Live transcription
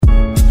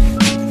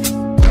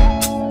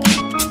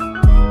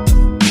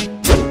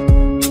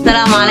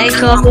السلام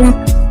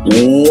عليكم.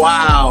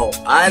 واو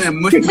انا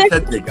مش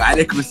مصدق.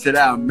 عليكم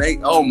السلام.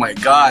 اوه ماي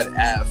جاد،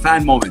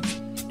 فان مومنت.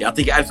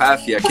 يعطيك الف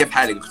عافيه. كيف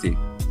حالك اختي؟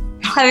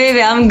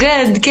 حبيبي I'm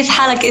good. كيف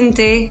حالك انت؟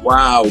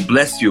 واو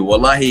bless you.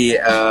 والله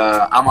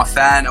I'm a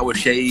fan اول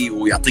شيء،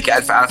 ويعطيك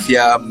الف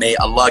عافيه.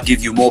 may Allah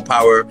give you more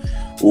power.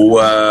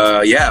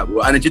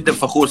 وانا جدا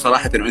فخور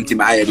صراحه انه انت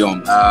معايا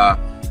اليوم.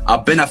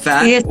 I've been a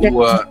fan.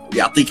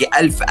 ويعطيك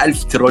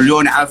ألف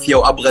تريليون عافيه،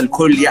 وابغى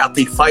الكل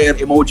يعطي فاير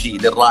ايموجي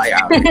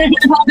للرائعه.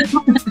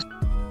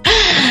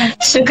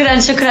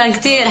 شكرا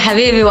كتير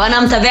حبيبي، وانا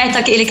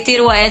متابعتك إلي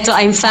كتير وقت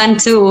I'm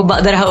fan too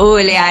بقدر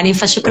اقول يعني،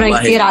 فشكرا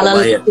كتير على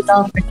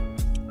الاستضافه.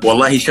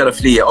 والله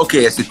شرف لي.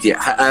 اوكي يا ستي،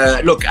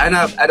 لوك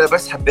انا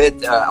بس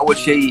حبيت اول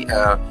شيء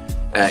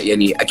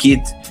يعني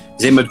اكيد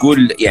زي ما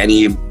تقول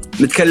يعني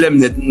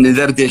نتكلم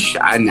ندردش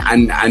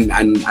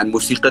عن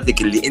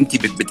موسيقتك اللي انت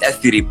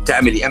بتاثري،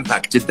 بتعملي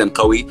امباكت جدا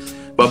قوي.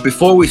 but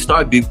before we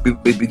start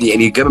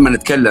يعني قبل ما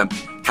نتكلم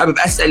حابب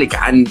اسالك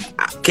عن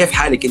كيف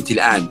حالك انت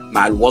الان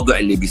مع الوضع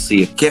اللي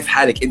بيصير. كيف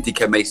حالك انت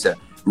كميسة؟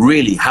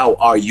 really how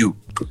are you?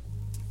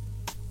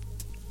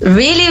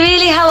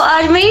 really how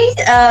are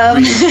me?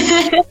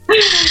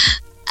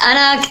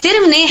 أنا كتير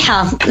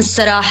منيحة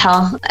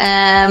الصراحة.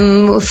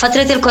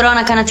 فترة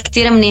الكورونا كانت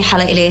كتير منيحة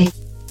لإلي.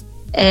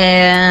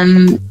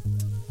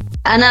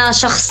 أنا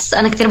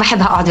كتير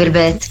بحب أقعد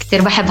بالبيت،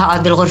 كتير بحب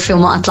أقعد بالغرفة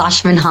وما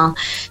أطلعش منها.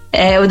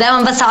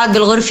 ودائما بس أقعد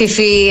بالغرفة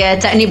في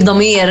تأنيب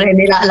ضمير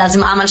إني لا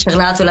لازم أعمل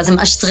شغلات ولازم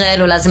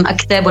أشتغل ولازم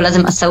أكتب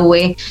ولازم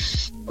أسوي.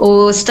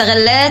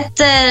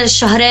 واستغلت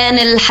شهرين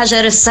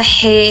الحجر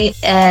الصحي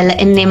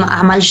لأني ما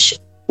أعملش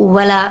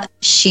ولا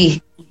شيء.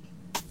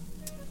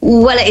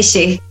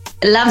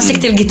 لا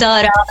مسكت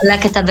الجيتارة، لا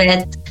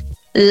كتبت،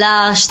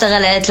 لا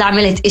اشتغلت، لا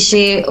عملت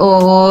إشي.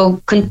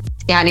 وكنت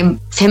يعني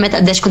فهمت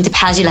قديش كنت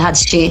بحاجة لهذا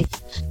الشيء.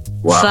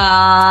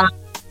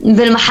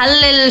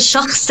 فبالمحل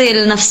الشخصي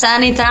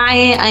النفساني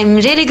تاعي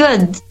I'm really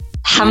good.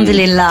 الحمد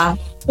لله.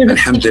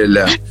 الحمد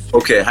لله.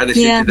 اوكي هذا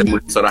شيء جدا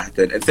مهم صراحة.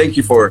 and thank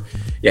you for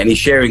يعني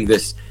sharing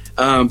this.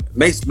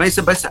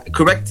 ميسة بس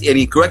correct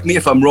me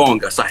if I'm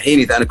wrong.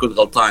 صحيني إذا أنا كنت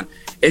غلطان.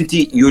 أنت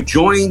you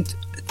joined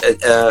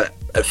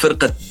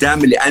فرقة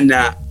دام اللي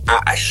أنا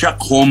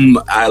أعشقهم.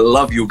 I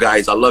love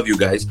you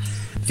guys.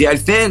 في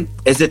 2000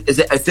 is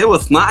it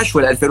 2012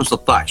 ولا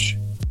 2016؟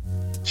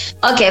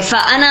 اوكي،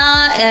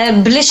 فانا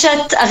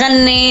بلشت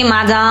اغني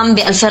مع دام ب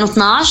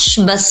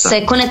 2012 بس.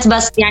 كنت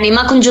بس يعني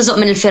ما كنت جزء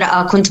من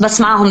الفرقة، كنت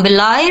بس معهم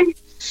باللايف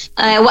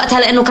وقتها،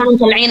 لأنه كانوا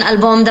طلعين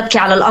ألبوم دبكي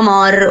على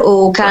القمر،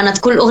 وكانت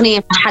كل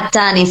أغنية مع حد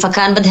تاني،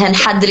 فكان بدهن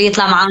حد اللي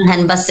يطلع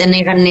معاهن بس إنه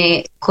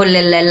يغني كل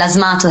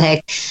اللازمات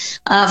وهيك.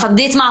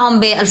 فبديت معهم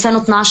ب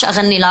 2012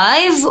 أغني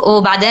لايف،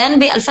 وبعدين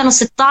ب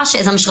 2016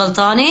 إذا مش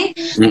غلطاني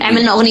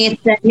عملنا أغنية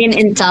مين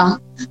أنت،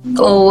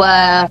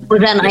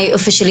 وذن I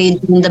officially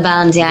joined the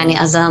band يعني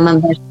as a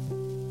member.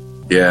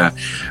 Yeah.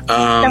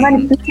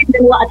 8 سنين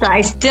من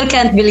وقتها. I still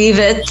can't believe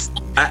it.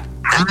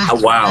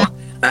 wow.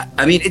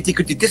 I mean أنت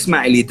كنت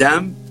تسمع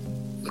لدام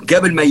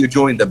قبل ما you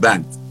join the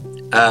band.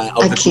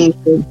 أكيد.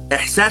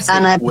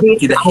 إحساسك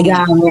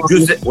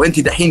وأنت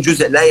دحين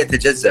جزء لا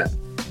يتجزأ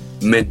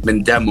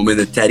من دام ومن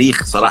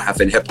التاريخ صراحة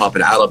في الهيب هوب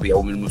العربي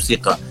أو من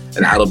الموسيقى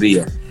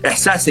العربية.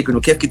 إحساسك إنه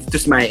كيف كنت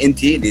تسمعي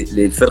أنت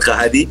للفرقة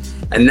هذه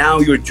and now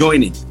you're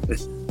joining.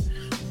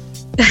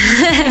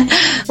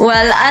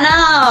 well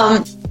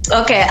أنا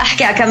أوكي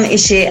أحكي على كم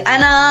إشي.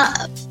 أنا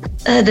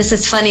this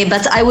is funny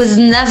but I was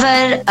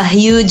never a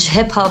huge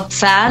hip hop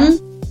fan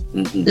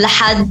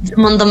لحد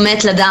ما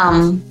انضميت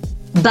لدام.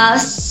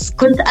 بس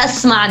كنت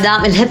أسمع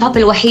دام. الهيب هوب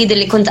الوحيد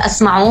اللي كنت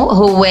أسمعه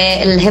هو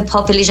الهيب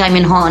هوب اللي جاي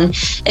من هون،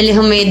 اللي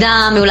هم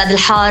دام، ولاد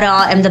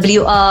الحارة،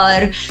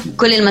 MWR،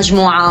 كل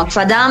المجموعة.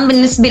 فدام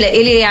بالنسبة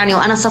لإلي يعني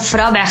وأنا صف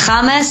رابع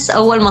خامس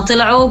أول ما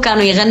طلعوا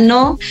كانوا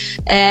يغنوا.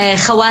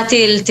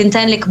 خواتي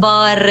التنتين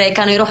الكبار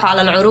كانوا يروحوا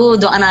على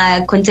العروض، وأنا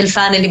كنت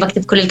الفان اللي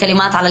بكتب كل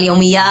الكلمات على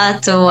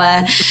اليوميات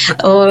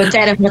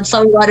وتعرف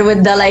نتصور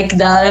with the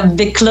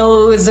big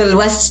clothes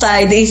الwest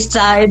side east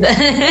side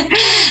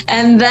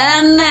and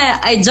then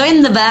I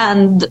joined the band.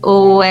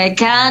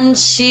 وكان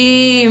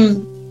شيء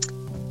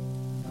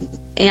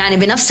يعني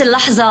بنفس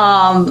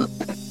اللحظة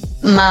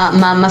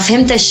ما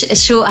فهمتش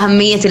شو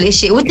أهمية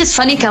الإشي. which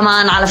is funny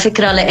كمان على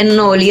فكرة،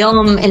 لأنه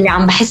اليوم اللي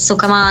عم بحسه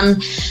كمان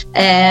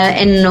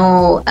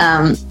إنه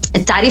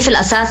التعريف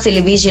الأساسي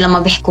اللي بيجي لما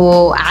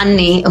بيحكوا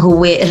عني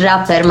هو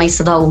الرابر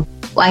ميسة ضو.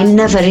 و I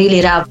never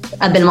really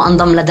rap قبل ما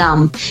انضم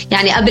لدام.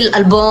 يعني قبل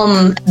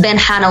ألبوم بين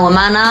حانا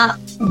ومانا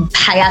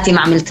بحياتي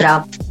ما عملت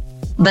راب،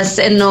 بس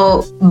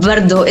إنه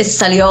برضو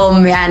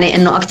اليوم يعني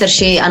إنه أكتر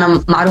شيء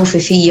أنا معروفة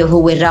فيه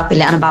هو الراب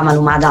اللي أنا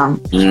بعمله مع دام.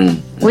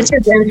 which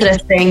is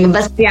interesting.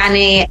 بس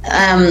يعني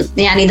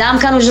يعني دائما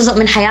كانوا جزء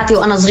من حياتي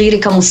وأنا صغيرة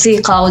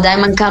كموسيقى،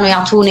 ودائما كانوا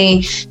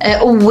يعطوني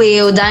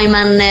قوة،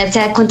 ودائما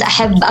كنت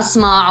أحب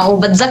أسمع.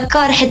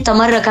 وبتذكر حتى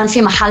مرة كان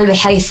في محل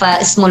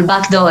بحيفا اسمه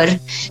الباك دور،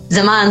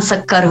 زمان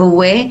سكر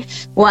هو،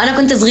 وأنا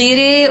كنت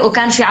صغيرة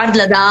وكان في عرض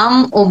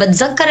لدام.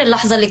 وبتذكر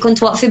اللحظة اللي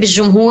كنت واقفة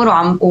بالجمهور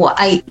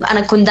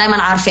أنا كنت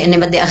دائما عارفة إني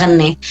بدي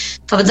أغني،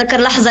 فبتذكر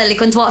اللحظة اللي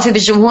كنت واقفة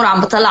بالجمهور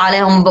عم بطلع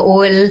عليهم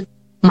وبقول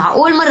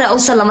معقول مرة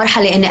أوصل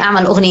لمرحلة إني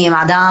أعمل أغنية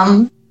مع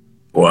دام.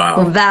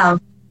 واو وبام.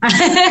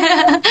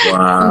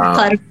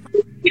 واو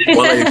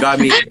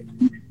والله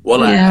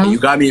والله you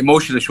got me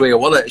emotional شوية،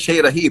 والله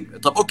شيء رهيب.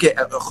 طب أوكي،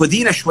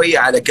 خذينا شوية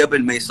على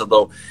قبل ما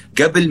يصدوا،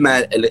 قبل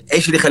ما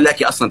إيش اللي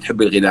خلاكي أصلا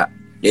تحبي الغناء؟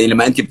 يعني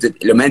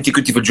لما أنت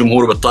كنتي في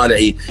الجمهور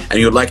وبتطالعي and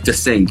you like to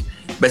sing،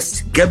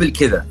 بس قبل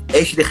كذا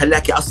إيش اللي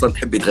خلاكي أصلا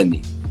تحبي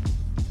تغني؟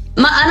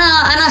 ما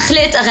أنا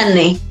خليت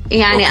أغني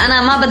يعني.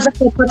 أنا ما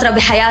بتذكر فترة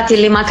بحياتي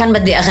اللي ما كان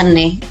بدي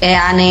أغني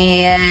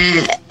يعني.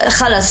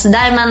 خلص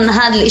دائما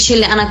هذا الإشي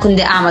اللي أنا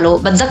كنت أعمله.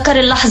 بتذكر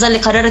اللحظة اللي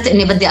قررت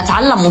إني بدي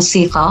أتعلم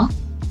موسيقى،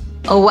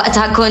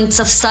 ووقتها كنت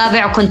صف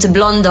سابع وكنت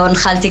بلندن،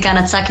 خالتي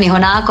كانت ساكنة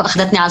هناك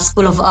وأخذتني على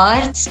سكول اوف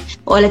آرتس،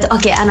 وقلت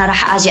أوكي أنا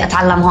راح أجي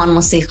أتعلم هون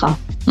موسيقى.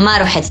 ما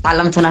رحت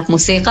تعلمت هناك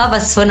موسيقى،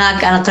 بس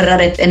هناك أنا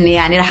قررت إني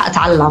يعني راح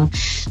أتعلم.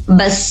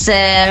 بس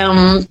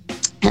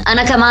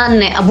أنا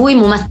كمان أبوي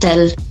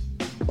ممثل،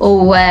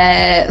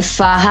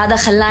 فهذا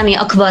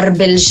خلاني أكبر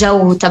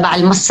بالجو تبع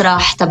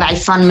المسرح تبع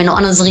الفن من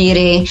وأنا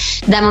صغيرة،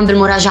 دايما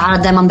بالمراجعات،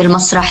 دايما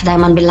بالمسرح،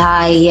 دايما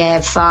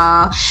بالهاي.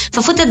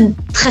 ففتت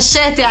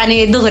خشيت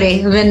يعني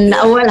دغري من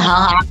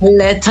أولها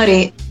على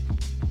الطريق.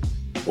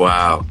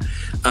 واو.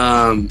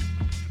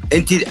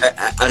 أنت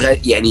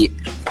يعني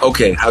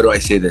أوكي how do I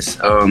say this؟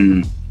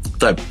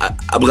 طيب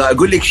أبغى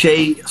أقول لك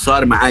شيء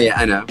صار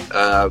معايا أنا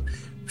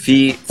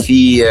في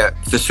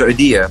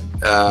السعودية.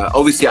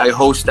 obviously I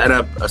host،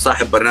 أنا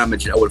صاحب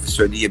برنامج الأول في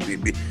السعودية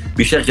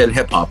بيشغل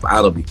هيب هوب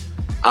عربي.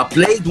 I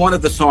played one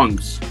of the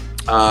songs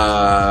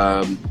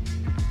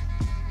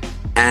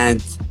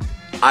and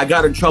I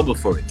got in trouble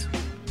for it.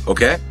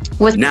 Okay?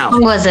 What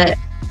song was it?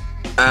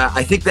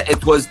 I think that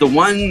it was the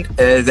one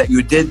that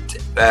you did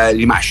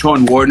مع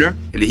شون وارنر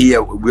اللي هي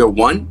We're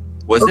One.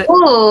 Was it?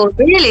 Oh,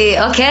 really?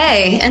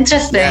 Okay.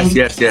 Interesting.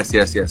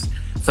 Yes.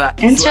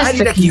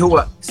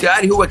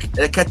 سؤالي هو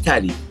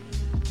كالتالي: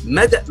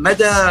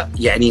 مدى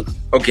يعني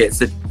اوكي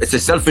it's a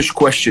selfish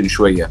question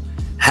شوية.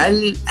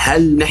 هل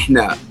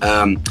نحن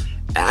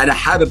انا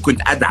حابب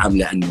كنت ادعم،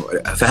 لانه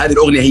فهذه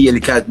الاغنية هي اللي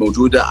كانت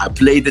موجودة. I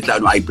played it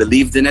لانه I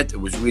believed in it. It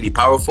was really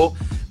powerful.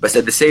 بس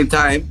at the same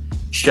time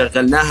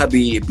شغلناها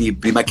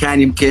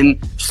بمكان يمكن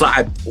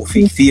صعب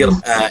وفي كثير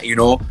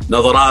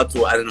نظرات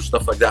وأنا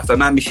نشطفك ده،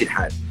 فما مشي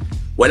الحال.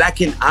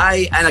 ولكن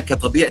أنا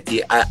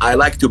كطبيعتي I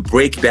like to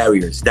break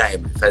barriers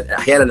دائما.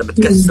 فأحيانا لما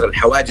تكسر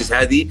الحواجز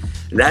هذه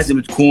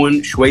لازم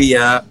تكون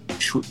شوية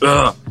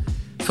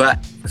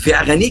ففي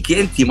أغانيك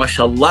أنت ما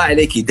شاء الله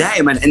عليكي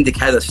دائما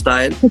عندك هذا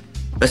ستايل.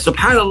 بس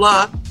سبحان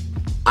الله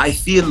I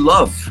feel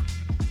love.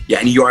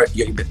 يعني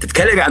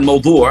تتكلمي عن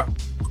موضوع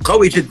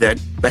قوي جدا،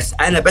 بس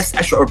أنا بس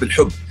أشعر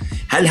بالحب.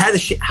 هل هذا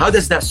الشيء how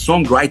does that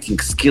songwriting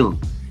skill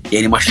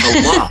يعني ما شاء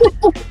الله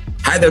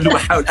هذا اللي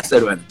بحاول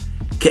أسأله أنا.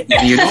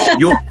 يعني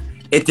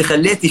أنت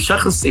خليتي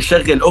شخص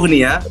يشغل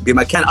أغنية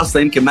بمكان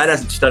أصلا يمكن ما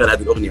لازم تشتغل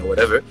هذه الأغنية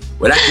whatever،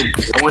 ولكن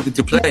I wanted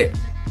to play it.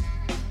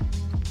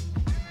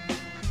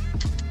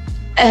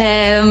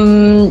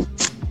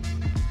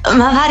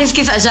 ما بعرف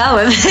كيف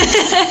أجاوب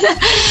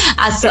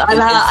على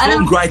السؤال.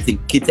 أنا songwriting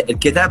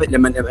الكتابة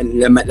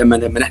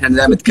لما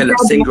نحن نتكلم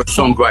singer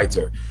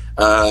songwriter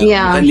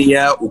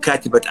مغنية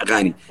وكاتبة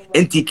أغاني.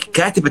 أنت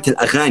كاتبة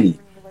الأغاني،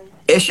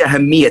 إيش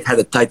أهمية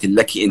هذا التايتل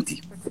لك أنت؟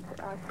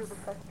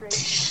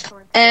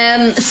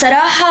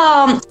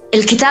 صراحة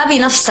الكتابة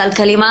نفسها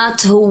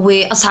الكلمات هو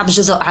أصعب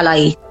جزء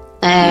علي.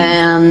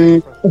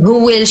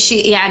 هو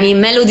الشيء يعني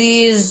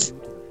ميلوديز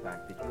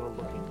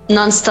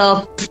نون ستوب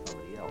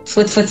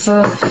فوت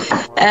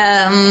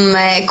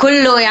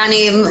كله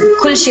يعني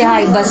كل شيء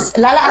هاي. بس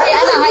لا هي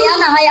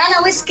أنا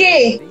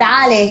ويسكي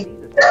تعالي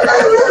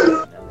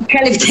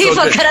كلبتي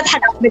فكرت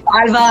حتى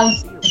على الباب.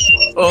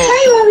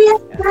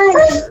 أيوة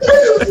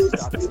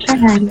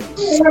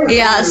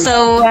يا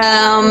سو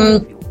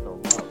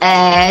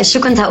شو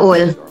كنت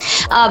هقول؟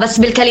 بس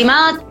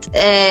بالكلمات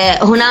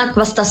هناك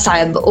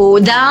بستصعب.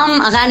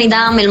 ودام أغاني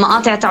دام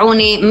المقاطع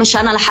تعوني مش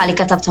أنا لحالي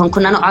كتبتهم،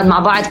 كنا نقعد مع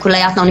بعض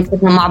كلياتنا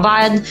ونكتبهم مع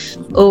بعض.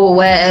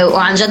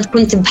 وعن جد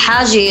كنت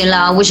بحاجة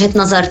لوجهة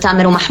نظر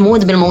تامر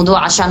ومحمود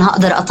بالموضوع عشان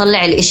هقدر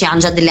أطلع الإشي عن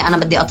جد اللي أنا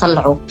بدي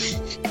أطلعه.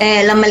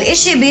 لما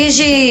الإشي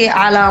بيجي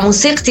على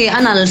موسيقتي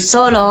أنا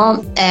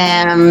السولو،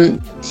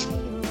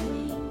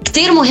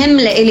 كتير مهم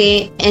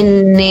لإلي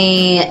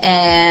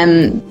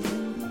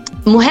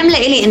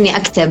إني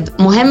أكتب،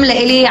 مهم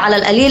لإلي على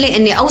القليلة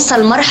إني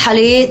أوصل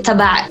مرحلة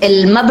تبع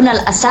المبنى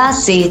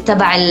الأساسي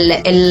تبع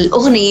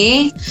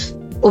الأغنية،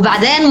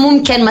 وبعدين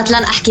ممكن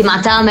مثلا أحكي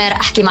مع تامر،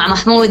 أحكي مع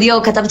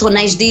محمود، كتبت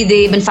غنية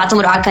جديدة بنفع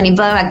تمر على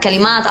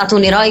كلمات،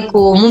 أعطوني رأيك،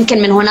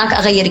 وممكن من هناك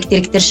أغير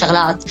كتير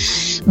شغلات.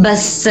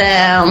 بس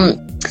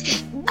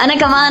انا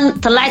كمان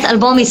طلعت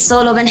البومي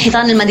السولو بين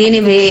حيطان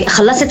المدينه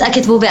خلصت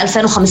اكتبه ب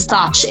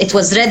 2015. it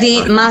was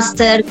ready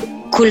master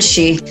كل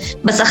شيء،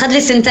 بس اخذ لي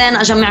 2 سنين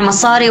اجمع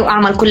مصاري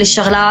واعمل كل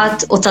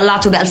الشغلات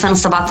وطلعته ب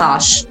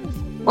 2017.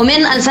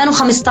 ومن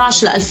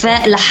 2015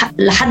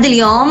 لحد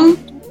اليوم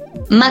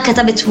ما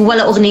كتبت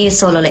ولا اغنيه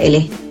سولو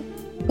لإلي،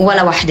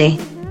 ولا وحده.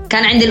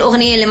 كان عندي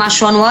الأغنية اللي مع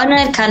شون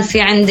وارنر، كان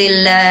في عندي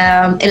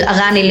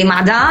الأغاني اللي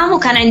مع دام،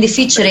 وكان عندي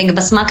فيتشرينج،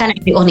 بس ما كان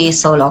عندي أغنية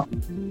سولو.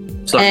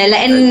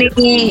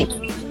 لأني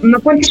ما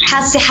كنتش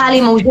حاسة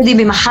حالي موجودة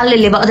بمحل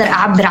اللي بقدر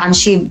أعبر عن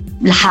شيء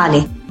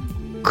لحالي.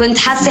 كنت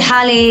حاسة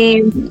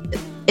حالي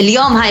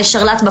اليوم هاي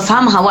الشغلات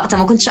بفهمها، وقتها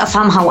ما كنتش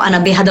أفهمها وأنا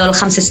بهدول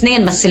 5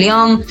 سنين، بس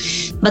اليوم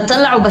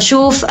بطلع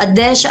وبشوف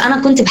قديش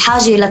أنا كنت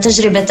بحاجة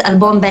لتجربة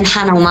ألبوم بين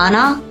حانا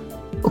ومانا،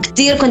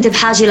 وكتير كنت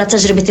بحاجة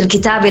لتجربة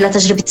الكتابة،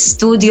 لتجربة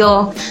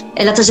الاستوديو،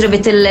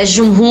 لتجربة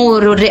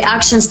الجمهور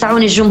والرياكشنز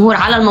تاعون الجمهور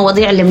على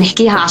المواضيع اللي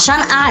بنحكيها، عشان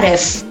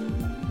أعرف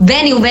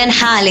بيني وبين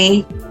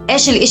حالي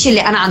إيش الإشي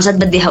اللي أنا عن جد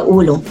بدي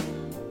هقوله.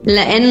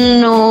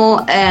 لأنه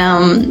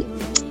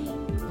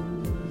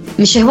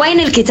مش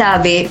هويني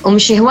الكتابة،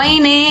 ومش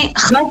هويني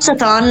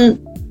خاصة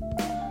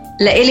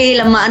لإلي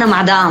لما أنا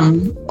مع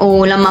دام،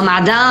 ولما مع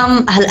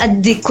دام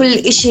هالقد كل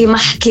إشي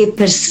محكي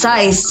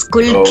برسايس،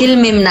 كل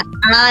كلمة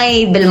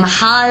منقاي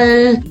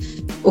بالمحل،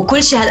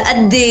 وكل شيء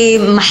هالقد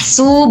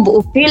محسوب،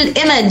 وفي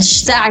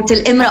الإيمج تاعت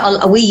الامرأة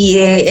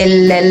القوية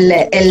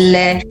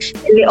اللي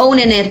own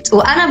it.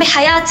 وأنا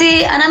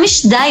بحياتي أنا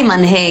مش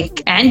دايما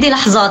هيك، عندي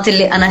لحظات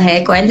اللي أنا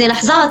هيك، وعندي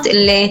لحظات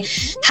اللي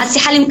حاسي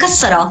حالي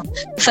مكسرة.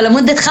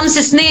 فلمدة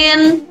 5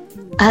 سنين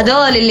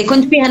هدول اللي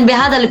كنت فيهن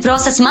بهذا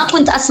البروسس ما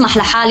كنت أسمح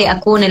لحالي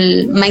أكون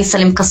الميسة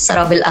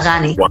المكسرة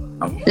بالأغاني،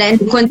 لأن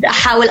كنت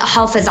أحاول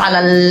أحافظ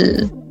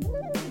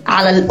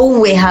على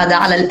القوة هذا،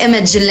 على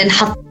الإيمج اللي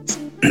نحط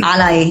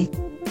علي.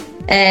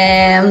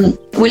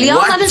 واليوم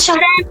قبل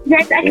شهرين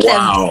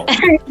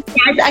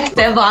رجعت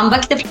أكتب وعم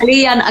بكتب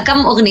حاليا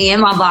كم أغنية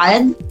مع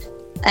بعض.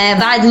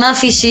 بعد ما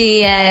في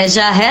شيء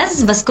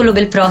جاهز، بس كله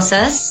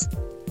بالبروسس.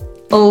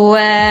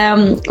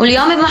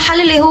 واليوم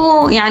بمحل اللي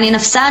هو يعني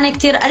نفساني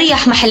كتير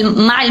أريح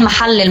مع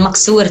المحل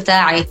المكسور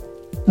تاعي،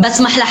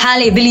 بسمح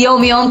لحالي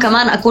باليوم يوم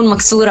كمان أكون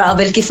مكسورة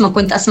قبل كيف ما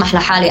كنت أسمح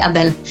لحالي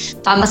قبل،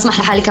 فعم بسمح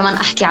لحالي كمان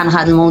أحكي عن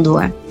هذا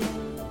الموضوع.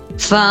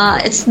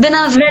 it's been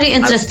a very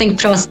interesting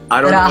process.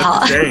 I don't know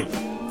what to say.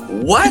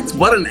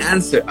 What an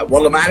answer.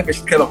 والله ما أعرف إيش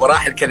أتكلم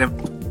وراح الكلام.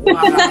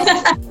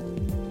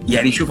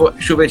 يعني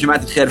شوفوا يا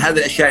جماعة الخير، هذه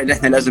الأشياء اللي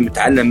إحنا لازم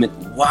نتعلم من.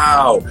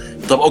 واو.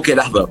 طب أوكي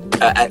لحظة،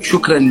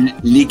 شكرا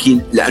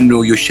ليكي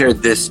لأنه you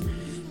shared this.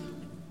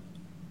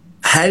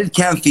 هل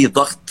كان في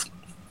ضغط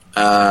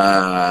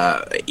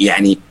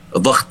يعني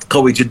ضغط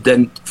قوي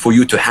جدا for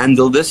you to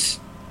handle this؟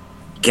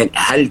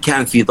 هل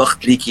كان في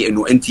ضغط ليكي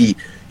إنه أنت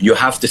you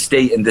have to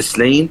stay in this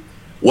lane،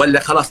 ولا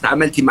خلاص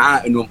تعاملتي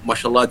معاه إنه ما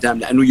شاء الله دام،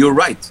 لأنه you're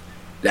right،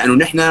 لأنه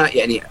نحن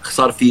يعني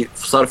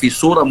صار في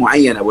صورة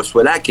معينة،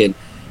 ولكن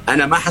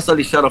أنا ما حصل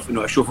لي شرف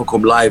إنه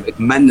أشوفكم لايف.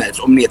 أتمنى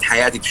أمنية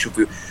حياتي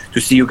to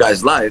see you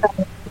guys live.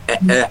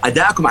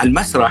 أداءكم على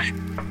المسرح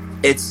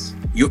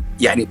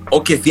يعني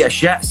أوكي في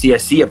أشياء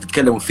سياسية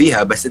بتتكلموا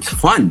فيها، بس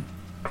it's fun.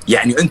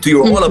 يعني أنتوا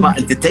you're all about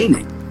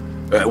entertaining.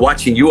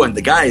 Watching you and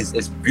the guys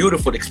is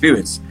beautiful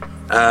experience.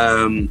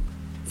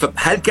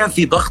 فهل كان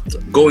في ضغط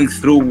going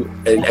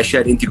through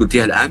الأشياء اللي أنت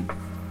قلتيها الآن؟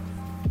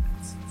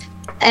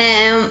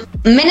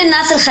 من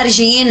الناس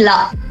الخارجيين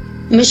لا،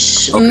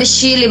 مش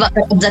شيء اللي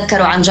بقدر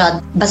أتذكره عن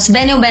جد، بس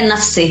بيني وبين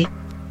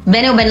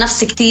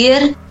نفسي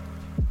كتير.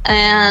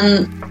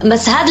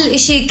 بس هذا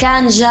الاشي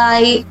كان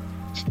جاي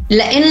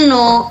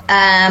لأنه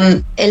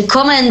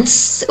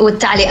الكومنتس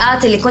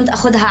والتعليقات اللي كنت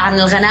أخذها عن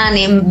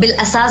الغناني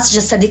بالأساس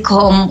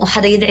جسدكهم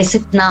وحدا يدعي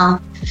ستنا.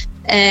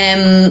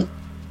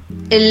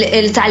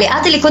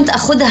 التعليقات اللي كنت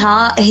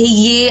أخذها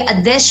هي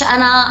قديش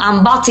أنا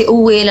عم بعطي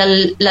قوة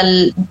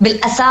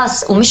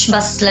بالأساس، ومش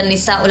بس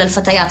للنساء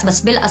وللفتيات،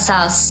 بس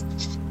بالأساس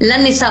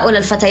للنساء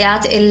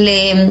وللفتيات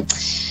اللي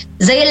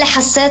زي اللي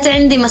حسيت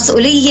عندي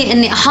مسؤولية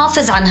إني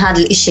أحافظ عن هذا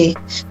الإشي.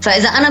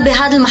 فإذا أنا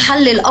بهذا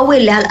المحل القوي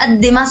اللي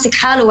هالقد ماسك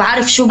حاله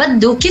وعارف شو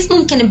بده، كيف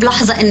ممكن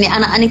بلحظة إني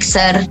أنا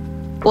أنكسر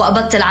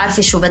وأبطل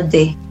عارفة شو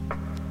بدي؟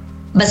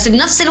 بس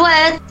بنفس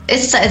الوقت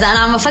إذا أنا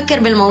عم أفكر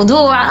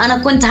بالموضوع، أنا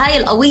كنت هاي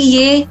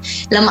القوية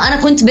لما أنا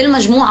كنت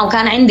بالمجموعة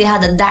وكان عندي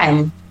هذا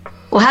الدعم،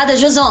 وهذا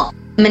جزء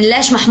من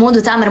ليش محمود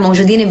وتامر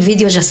موجودين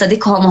بفيديو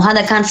جسدكهم،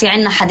 وهذا كان في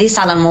عنا حديث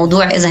على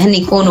الموضوع إذا هن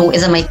يكونوا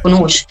وإذا ما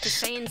يكونوش.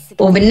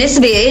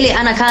 وبالنسبة إلي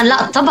أنا كان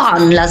لا طبعا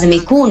لازم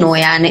يكونوا،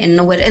 يعني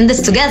إنه we're in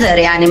this together،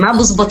 يعني ما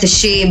بزبط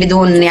الشيء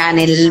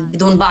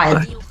بدون بعض.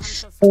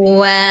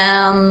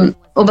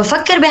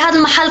 وبفكر بهذا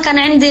المحل كان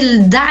عندي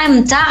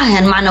الدعم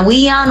تاعهن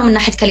معنويا ومن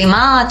ناحية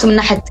كلمات ومن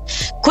ناحية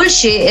كل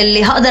شيء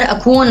اللي هقدر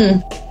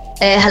أكون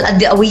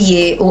هالقد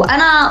قوية.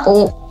 وأنا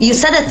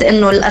يسدت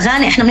إنه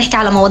الأغاني إحنا بنحكي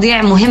على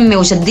مواضيع مهمة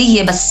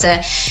وجدية، بس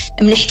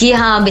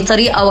بنحكيها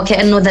بطريقة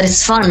وكأنه there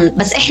is fun،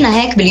 بس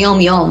إحنا هيك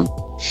باليوم يوم.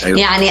 أيوة.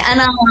 يعني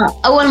أنا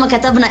أول ما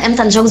كتبنا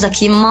إمتى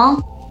نجوزك يما،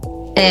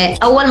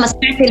 اول ما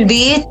سمعت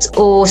البيت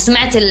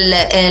وسمعت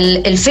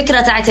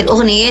الفكره تاعت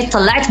الاغنيه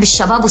طلعت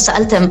بالشباب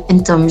وسالتهم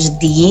انتم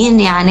جديين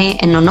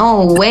يعني انه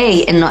نو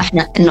واي انه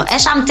احنا انه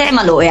ايش عم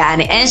تعملوا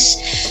يعني ايش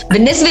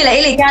بالنسبه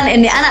لي كان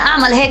اني انا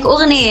اعمل هيك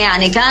اغنيه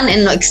يعني كان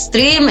انه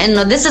اكستريم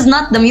انه this is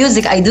not the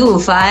music I do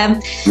فاهم.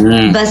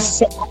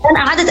 بس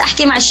انا قعدت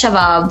احكي مع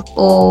الشباب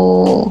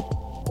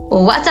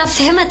ووقتها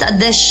فهمت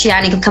قديش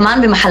يعني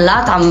كمان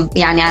بمحلات عم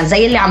يعني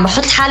زي اللي عم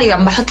بحط حالي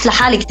وعم بحط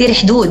لحالي كتير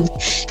حدود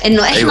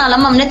انه احنا أيوة.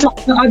 لما بنطلع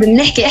نقعد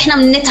بنحكي احنا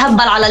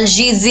بنتهبل على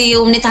الجيزي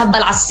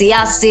وبنتهبل على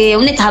السياسي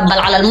وبنتهبل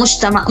على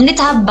المجتمع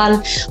وبنتهبل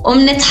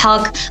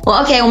وبنضحك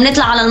واوكي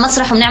وبنطلع على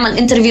المسرح وبنعمل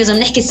انترفيوز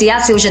وبنحكي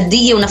سياسي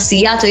وجديه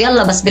ونفسيات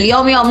ويلا بس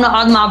باليوم يوم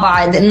نقعد مع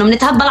بعض انه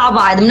بنتهبل على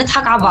بعض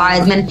بنضحك على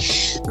بعض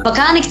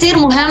فكان كتير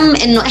مهم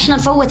انه احنا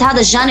نفوت هذا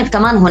الجانب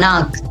كمان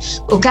هناك.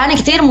 وكان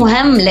كتير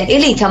مهم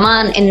لإلي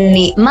كمان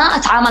اني ما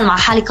اتعامل مع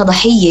حالي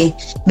كضحيه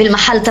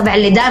بالمحل تبع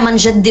اللي دائما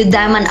جدي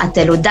ودائما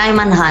قتل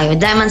ودائما هاي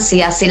ودائما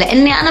سياسي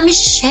لاني انا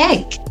مش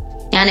هيك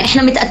يعني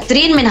احنا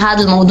متاثرين من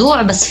هذا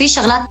الموضوع بس في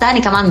شغلات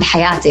تانية كمان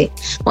بحياتي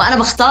وانا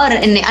بختار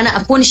اني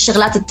انا اكون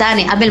الشغلات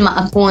التانية قبل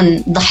ما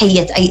اكون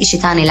ضحيه اي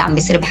شيء تاني اللي عم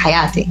بيصير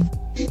بحياتي.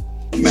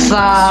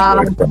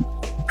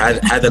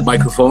 هذا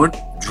الميكروفون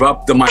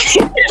drop the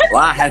mic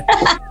واحد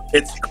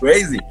it's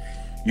crazy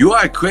you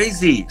are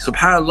crazy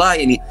سبحان الله.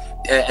 يعني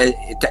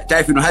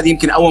تعرف انه هذه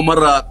يمكن اول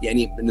مره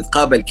يعني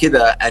نتقابل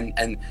كذا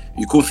ان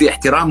يكون في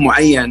احترام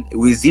معين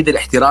ويزيد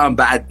الاحترام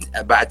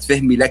بعد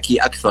فهمي لك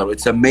اكثر.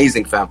 It's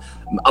amazing فاهم.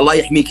 الله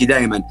يحميكي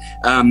دائما.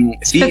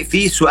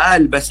 في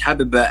سؤال بس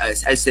حابب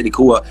اسالك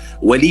هو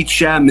وليد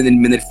شام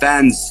من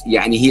الفانز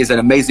يعني he is an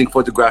amazing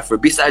photographer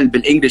بيسال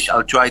بالانجلش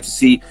I'll try to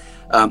see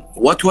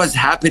what was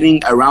happening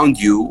around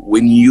you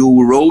when you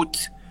wrote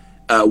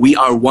We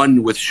Are One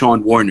with Sean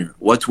Warner.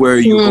 What were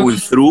you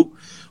going through?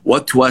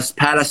 What was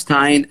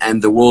Palestine and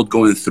the world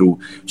going through?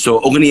 So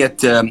أغنية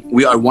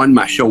We Are One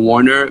مع Sean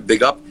Warner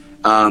big up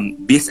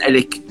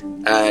بيسألك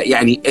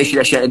يعني إيش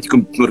الأشياء أنت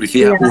كنت تمر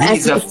فيها. وهي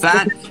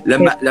فان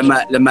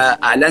لما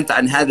أعلنت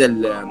عن هذا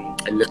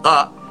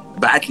اللقاء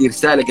بعت لي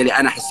رسالة قال لي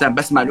أنا حسان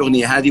بسمع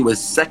الأغنية هذه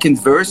والsecond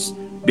verse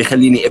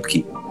بيخليني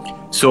أبكي.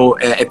 So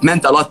it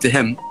meant a lot to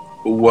him.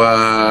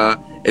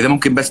 وإذا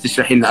ممكن بس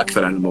تشرحي لنا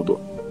أكثر عن الموضوع.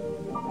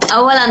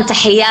 أولاً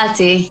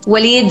تحياتي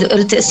وليد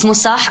قلت اسمه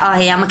صح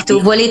هي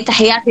مكتوب وليد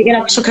تحياتي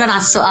لك شكراً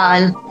على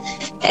السؤال.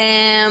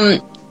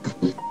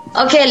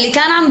 أوكي اللي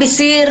كان عم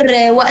بيصير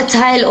وقت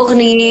هاي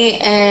الأغنية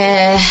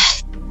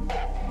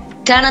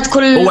كانت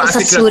كل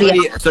قصص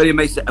سوريا. سوري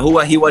ميسة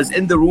هو he was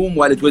in the room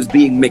while it was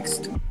being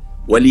mixed.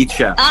 وليد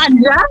شام.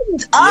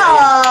 جد؟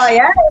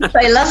 yes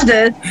I love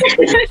this.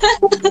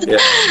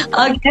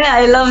 Okay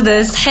I love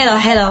this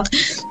حلو.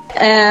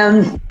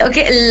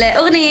 أوكي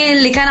الأغنية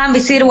اللي كان عم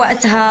بيصير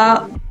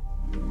وقتها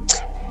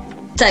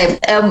طيب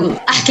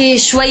أحكي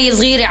شوي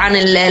صغيرة عن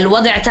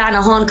الوضع تاعنا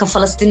هون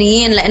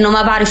كفلسطينيين لأنه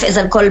ما بعرف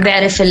إذا الكل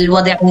بيعرف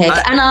الوضع هيك.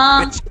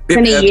 أنا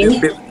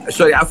فلسطينية.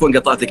 سوري عفوا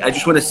قطعتك. I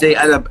just want to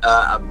say أنا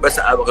بس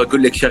أبغى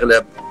أقول لك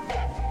شغلة.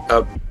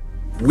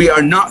 We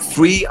are not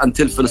free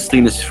until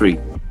فلسطين is free.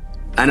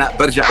 أنا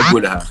برجع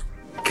أقولها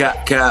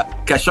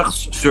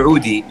كشخص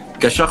سعودي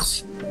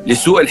كشخص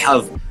لسوء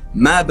الحظ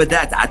ما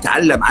بدأت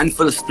أتعلم عن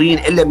فلسطين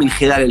إلا من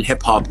خلال الهيب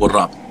هوب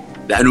والراب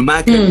لأنه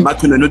ما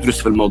كنا ندرس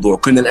في الموضوع.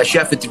 كنا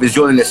الأشياء في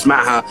التلفزيون اللي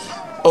نسمعها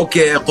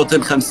أوكي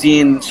قتل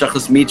 50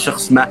 شخص 100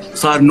 شخص ما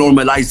صار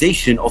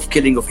normalization of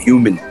killing of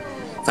human.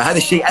 فهذا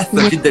الشيء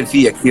أثر جدا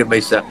فيا كثير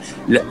ميسا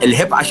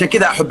الهيب. عشان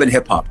كذا أحب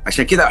الهيب هوب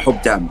عشان كذا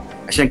أحب دام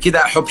عشان كذا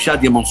أحب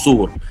شادية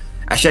منصور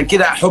عشان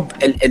كذا أحب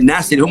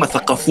الناس اللي هم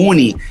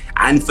ثقفوني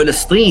عن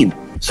فلسطين.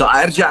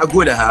 أرجع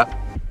أقولها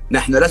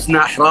نحن لسنا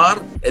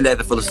أحرار إلا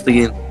إذا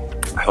فلسطين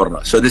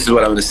حرة. So this is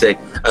what I want to say.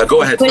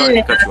 Go ahead.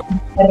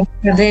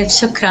 حبيب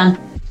شكرا.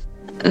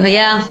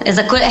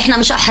 إذا إحنا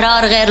مش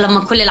أحرار غير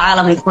لما كل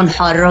العالم يكون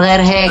حر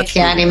غير هيك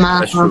يعني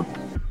ما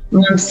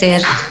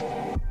بصير.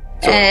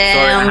 Sorry,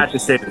 I had to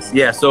say this.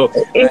 Yeah. So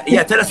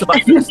tell us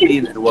about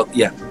Palestine and what.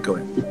 Yeah, go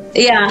ahead.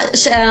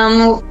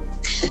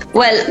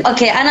 well,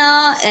 okay.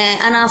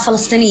 أنا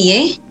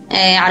فلسطينية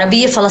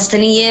عربية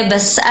فلسطينية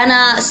بس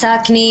أنا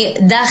ساكنة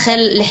داخل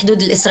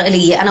الحدود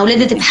الإسرائيلية. أنا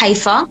ولدت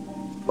بحيفا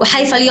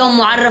وحيفا اليوم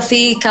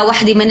معرفة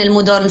كوحدة من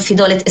المدن في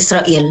دولة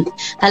إسرائيل.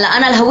 هلا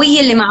أنا الهوية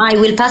اللي معاي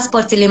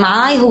والباسبورت اللي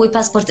معاي هو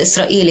باسبورت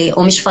إسرائيلي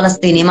ومش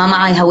فلسطيني. ما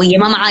معاي هوية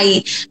ما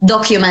معاي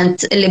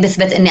دوكيومنت اللي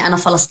بثبت إني أنا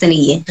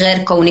فلسطينية غير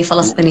كوني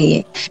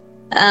فلسطينية.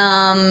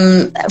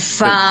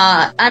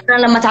 فأنا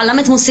لما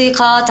تعلمت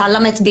موسيقى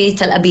تعلمت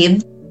بتل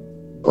أبيب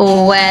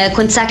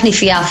وكنت ساكنة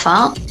في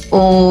يافا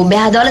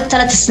وبهدول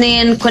ال3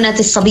 سنين كنت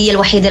الصبية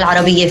الوحيدة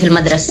العربية في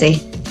المدرسة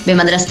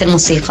بمدرسة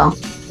الموسيقى.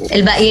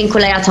 الباقيين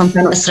كلياتهم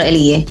كانوا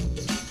إسرائيلية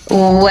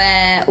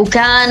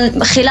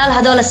وكان خلال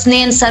هدول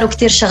السنين صاروا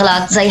كتير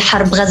شغلات زي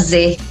حرب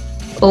غزة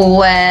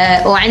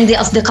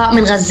وعندي أصدقاء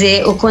من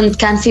غزة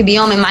كان في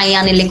بيوم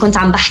معين اللي كنت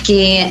عم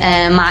بحكي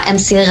مع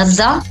MC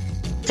غزة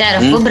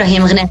تعرف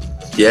إبراهيم غنيم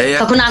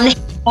فكنا عم نحكي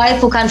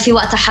سكايب، وكان في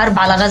وقتها حرب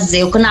على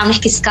غزة، وكنا عم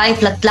نحكي سكايب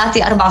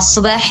ل3-4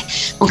 الصبح،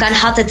 وكان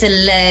حاطط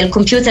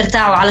الكمبيوتر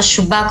تاعه على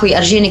الشباك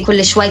ويرجيني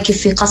كل شوي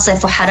كيف في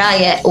قصف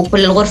وحرايق وكل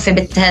الغرفة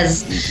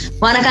بتهز.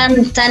 وأنا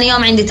كان تاني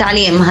يوم عندي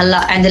تعليم. هلأ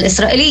عند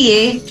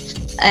الإسرائيلية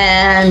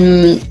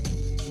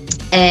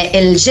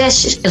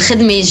الجيش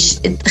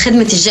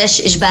خدمة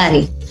الجيش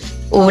إجباري،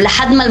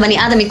 ولحد ما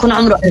البني آدم يكون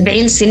عمره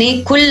 40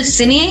 سنة كل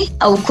سنة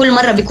أو كل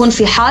مرة بيكون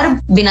في حرب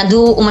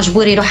بينادوه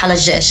ومجبور يروح على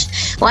الجيش.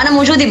 وأنا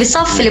موجودة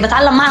بصف اللي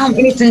بتعلم معهم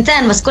إلي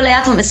 2 بس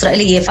كلياتهم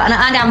إسرائيلية. فأنا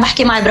قاعدة عم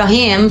بحكي مع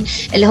إبراهيم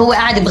اللي هو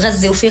قاعد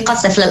بغزة وفي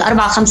قصف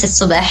ل4-5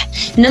 الصبح.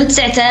 نمت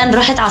 2 ساعات،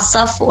 رحت على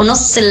الصف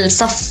ونص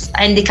الصف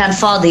عندي كان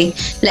فاضي،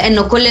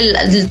 لأنه كل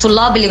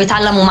الطلاب اللي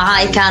بيتعلموا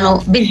معاي كانوا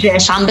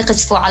بالجيش عم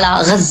بقصفوا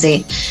على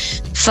غزة.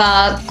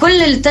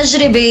 فكل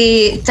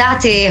التجربة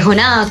تاعتي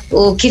هناك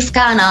وكيف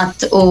كانت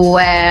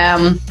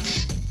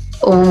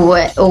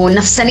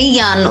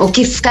ونفسانيا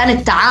وكيف كان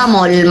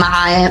التعامل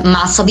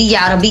مع صبية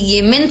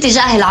عربية من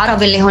تجاه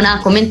العرب اللي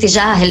هناك ومن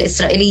تجاه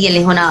الإسرائيلية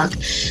اللي هناك.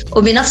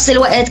 وبنفس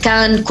الوقت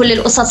كان كل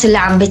القصص اللي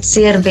عم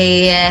بتصير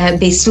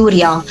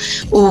بسوريا،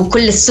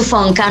 وكل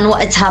السفن كان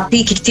وقتها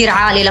بيك كتير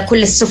عالي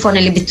لكل السفن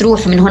اللي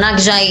بتروح من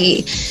هناك.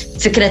 جاي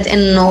فكرة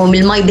إنه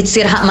المي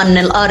بتصير هأمن من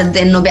الأرض،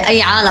 إنه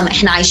بأي عالم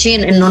إحنا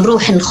عايشين إنه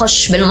نروح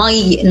نخش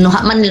بالمي، إنه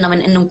هأمن لنا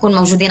من إنه نكون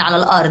موجودين على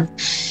الأرض.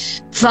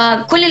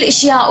 فكل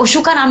الاشياء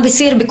وشو كان عم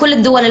بيصير بكل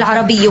الدول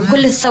العربيه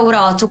وكل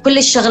الثورات وكل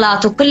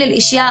الشغلات وكل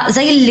الاشياء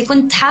زي اللي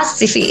كنت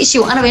حاسه في إشي،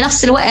 وانا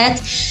بنفس الوقت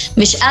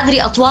مش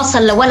قادره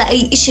اتواصل لولا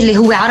اي إشي اللي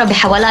هو عربي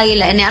حوالي،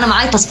 لاني انا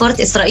معي باسبورت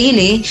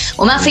اسرائيلي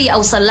وما في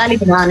اوصل لا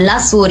لبنان لا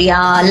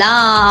سوريا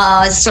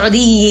لا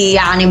السعوديه.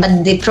 يعني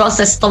بدي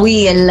بروسس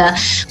طويل.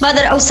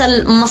 بقدر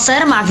اوصل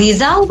مصر مع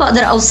فيزا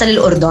وبقدر اوصل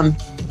الاردن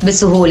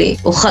بسهوله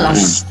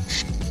وخلص.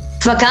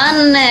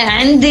 فكان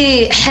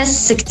عندي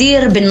حس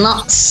كتير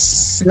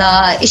بالنقص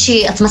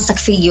لإشي أتمسك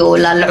فيه،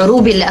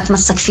 للعروبة اللي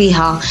أتمسك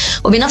فيها.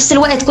 وبنفس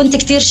الوقت كنت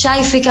كتير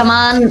شايفة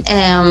كمان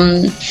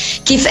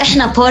كيف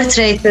إحنا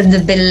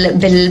بورتريتد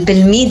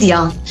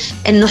بالميديا،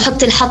 إنه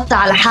حط الحط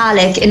على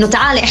حالك، إنه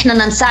تعالي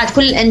إحنا نساعد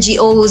كل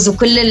NGOs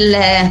وكل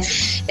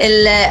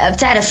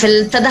بتعرف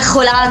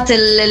التدخلات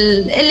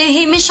اللي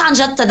هي مش عن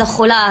جد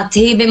تدخلات،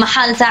 هي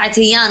بمحل تاعت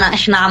هيانا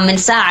إحنا عم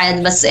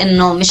نساعد بس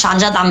إنه مش عن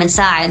جد عم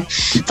نساعد.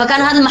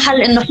 فكان هذا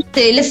المحل إنه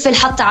حطي لف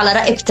الحط على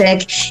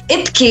رقبتك،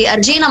 ابكي،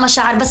 أرجينا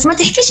مشاعر بس ما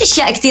تحكيش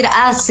أشياء كتير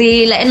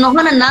قاسي، لأنه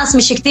هون الناس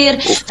مش كتير.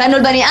 فإنه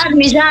البني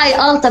آدم جاي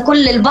قالته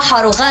كل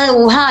البحر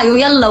وهاي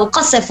ويلا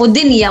وقصف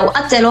والدنيا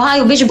وقتل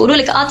وهاي، وبيجي بيقولوا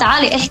لك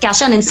تعالي احكي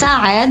عشان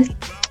نساعد،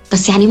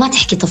 بس يعني ما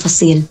تحكي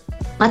تفاصيل،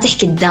 ما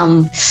تحكي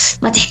الدم،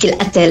 ما تحكي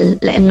القتل،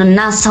 لأنه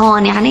الناس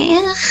هون يعني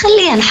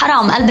خليها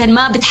حرام قلبهم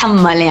ما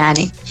بتحمل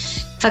يعني.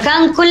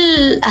 فكان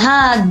كل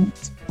هاد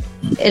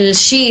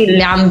الشيء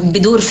اللي عم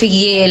بدور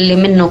فيي اللي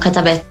منه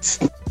كتبت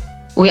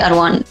We Are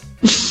One.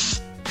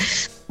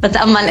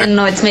 بتأمل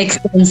إنه it makes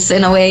sense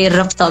in a way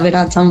الربطة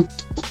بيناتهم.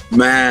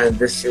 Man,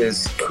 this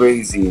is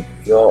crazy.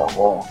 Yo,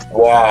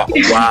 wow.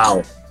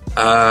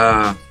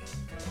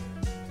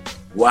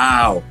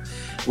 Wow.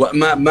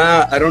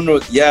 ما I don't know.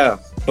 Yeah,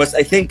 but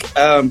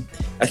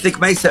I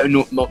think ميسا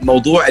إنه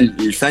موضوع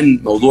الفن،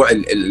 موضوع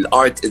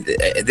الart,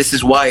 this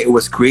is why it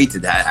was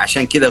created.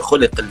 عشان كده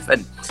خلق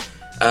الفن.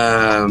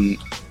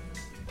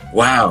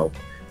 Wow.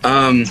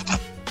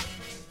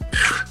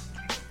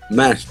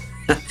 Man,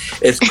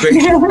 it's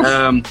crazy.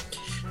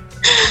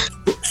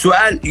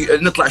 سؤال،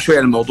 نطلع شوية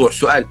عن الموضوع.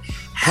 سؤال،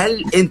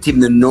 هل أنت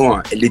من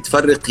النوع اللي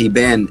تفرقي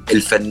بين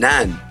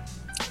الفنان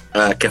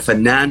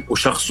كفنان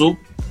وشخصه؟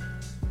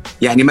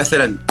 يعني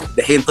مثلا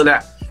دحين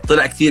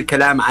طلع كثير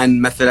كلام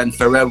عن مثلا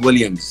فاريل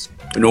ويليامز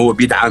إنه هو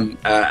بيدعم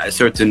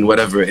certain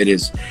whatever it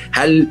is.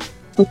 هل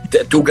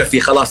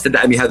توقفي خلاص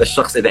تدعمي هذا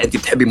الشخص إذا أنت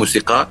بتحبي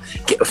موسيقى؟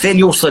 فين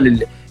يوصل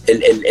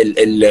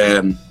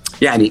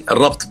يعني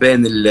الربط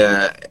بين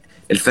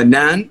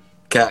الفنان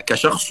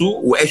كشخصه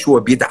وإيش هو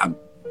بيدعم؟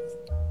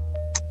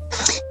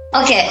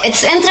 اوكي،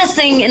 it's interesting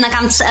انك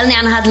عم تسألني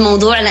عن هذا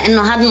الموضوع،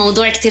 لانه هذا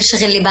الموضوع كتير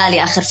شغل لي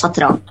بالي اخر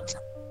فترة.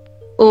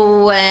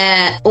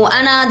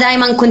 وانا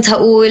دايما كنت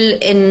هقول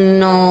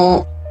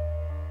انه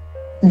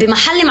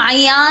بمحل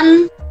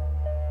معين،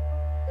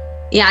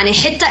 يعني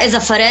حتى اذا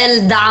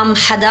فاريل دعم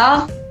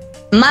حدا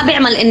ما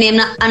بيعمل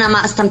اني انا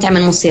ما استمتع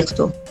من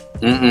موسيقته.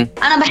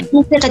 انا بحب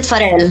موسيقى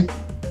فاريل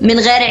من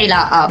غير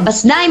علاقة،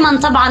 بس دايما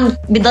طبعا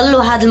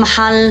بيضلوا هذا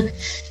المحل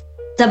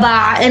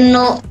تبع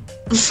انه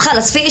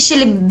خلص في إشي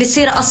اللي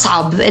بيصير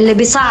أصعب، اللي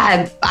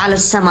بيصعب على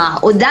السماع.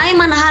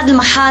 ودايما هذا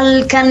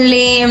المحل كان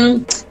لي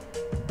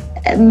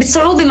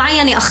بصعوبة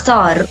معينة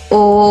أختار.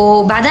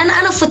 وبعدين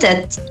أنا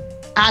فتت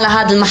على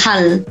هذا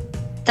المحل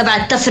تبع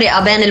التفرقة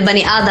بين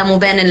البني آدم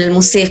وبين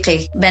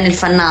الموسيقي، بين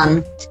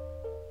الفنان.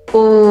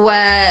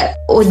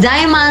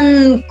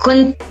 ودايما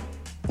كنت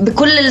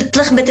بكل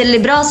التلخبط اللي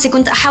براسي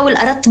كنت أحاول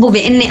أرتبه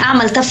بإني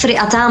أعمل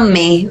تفرقة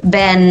تامة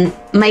بين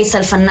ميسا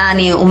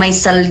الفنانة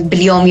وميسا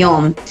باليوم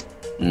يوم.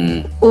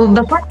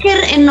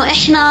 وبفكر إنه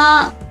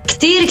إحنا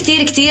كتير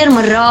كتير كتير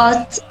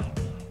مرات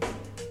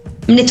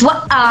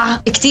بنتوقع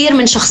كتير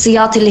من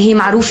شخصيات اللي هي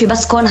معروفة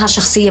بس كونها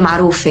شخصية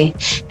معروفة.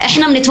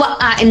 احنا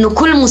بنتوقع انه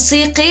كل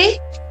موسيقي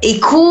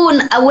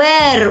يكون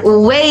aware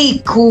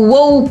وويك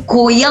ووك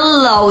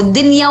ويلا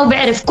والدنيا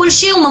وبعرف كل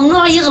شيء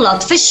وممنوع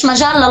يغلط، فيش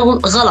مجال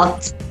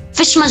للغلط،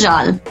 فيش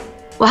مجال.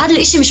 وهذا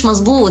الاشي مش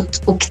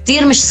مزبوط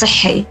وكتير مش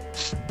صحي.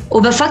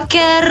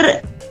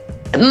 وبفكر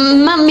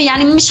ما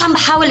يعني مش عم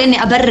بحاول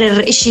اني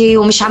ابرر اشي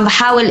ومش عم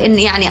بحاول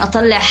اني يعني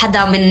اطلع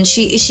حدا من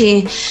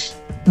اشي،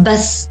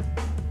 بس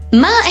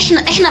ما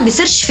احنا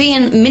بيصيرش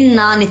فين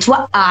منا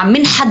نتوقع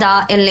من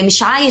حدا اللي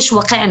مش عايش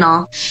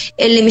واقعنا،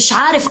 اللي مش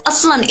عارف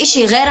اصلا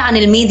اشي غير عن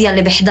الميديا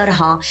اللي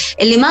بيحضرها،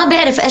 اللي ما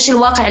بيعرف ايش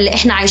الواقع اللي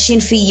احنا عايشين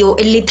فيه،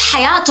 اللي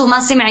بحياته ما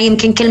سمع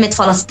يمكن كلمة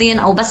فلسطين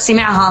او بس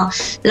سمعها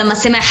لما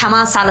سمع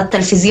حماس على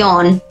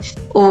التلفزيون.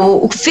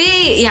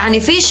 وفي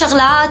يعني في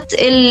شغلات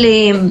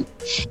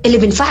اللي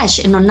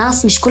بنفعش انه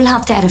الناس مش كلها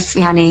بتعرف،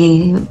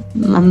 يعني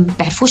ما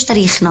بيعرفوش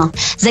تاريخنا،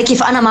 زي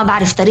كيف انا ما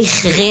بعرف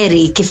تاريخ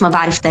غيري، كيف ما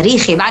بعرف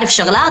تاريخي، بعرف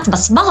شغلات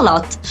بس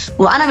بغلط،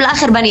 وانا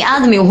بالاخر بني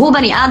ادمي وهو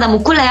بني ادم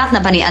وكلياتنا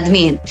بني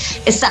ادمين.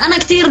 انا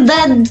كتير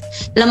ضد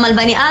لما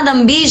البني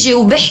ادم بيجي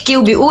وبيحكي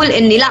وبيقول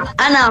اني لا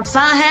انا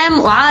فاهم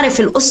وعارف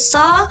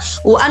القصة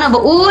وانا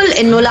بقول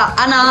انه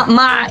لا انا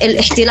مع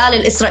الاحتلال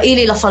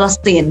الاسرائيلي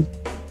لفلسطين.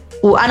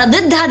 وأنا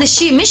ضد هذا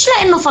الشيء، مش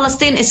لأنه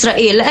فلسطين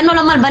إسرائيل، لأنه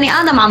لما البني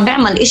آدم عم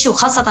بيعمل إشي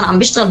وخاصة عم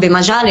بيشتغل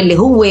بمجال اللي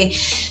هو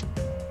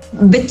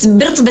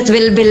بيرتبط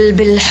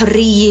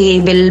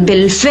بالحرية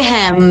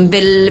بالفهم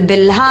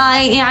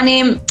بالهاي،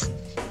 يعني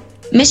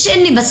مش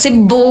إني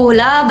بسبه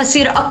لا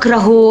بصير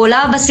أكرهه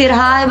لا بصير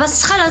هاي،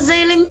 بس خلص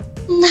زي اللي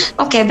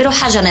أوكي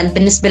بيروح جنب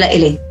بالنسبة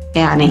لإلي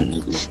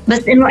يعني. بس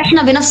إنه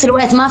إحنا بنفس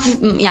الوقت ما في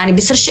يعني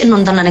بيصيرش إنه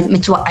نضلنا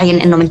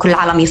متوقعين إنه من كل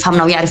العالم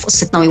يفهمنا ويعرف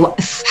قصتنا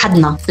ويوقف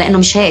حدنا، لأنه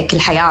مش هيك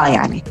الحياة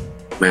يعني.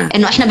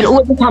 إنه إحنا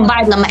بالقوة بفهم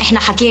بعض، لما إحنا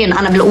حكينا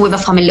أنا بالقوة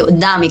بفهم اللي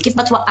قدامي، كيف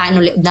بتوقع إنه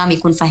اللي قدامي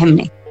يكون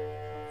فهمني؟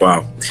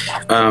 واو.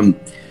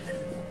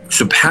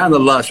 سبحان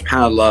الله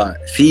سبحان الله،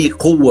 في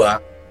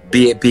قوة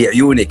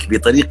بعيونك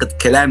بطريقة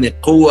كلامك،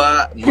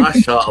 قوة ما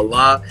شاء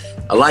الله.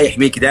 الله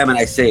يحميك دائما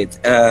I say it.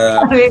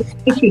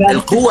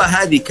 القوة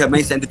هذه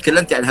كميسة، أنت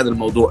تكلمتي عن هذا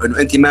الموضوع إنه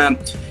أنت ما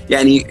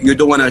يعني you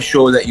don't want to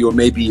show that you're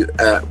maybe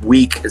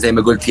weak زي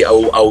ما قلتي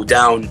أو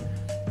down.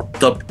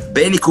 طب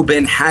بينك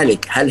وبين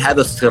حالك هل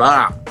هذا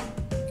الصراع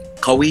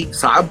قوي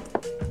صعب؟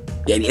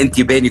 يعني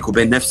أنت بينك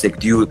وبين نفسك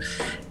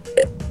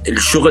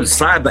الشغل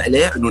صعب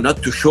عليه إنه not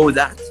to show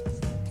that؟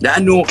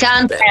 لأنه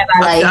كان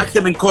صعب علي.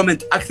 أكثر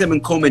من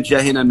كومنت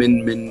جاء هنا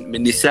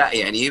من نساء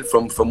يعني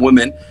from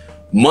women.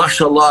 ما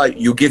شاء الله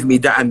you give me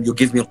دعم، you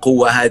give me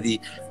القوة هذه.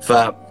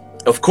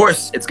 of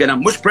course it's gonna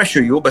مش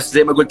pressure you، بس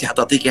زي ما قلتي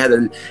حتعطيكي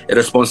هذا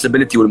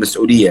responsibility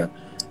والمسؤولية.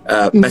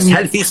 بس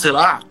هل في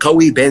صراع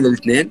قوي بين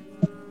الاثنين؟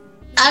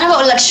 أنا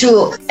بقول لك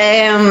شو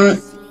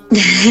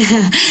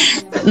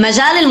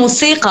مجال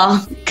الموسيقى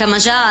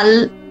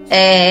كمجال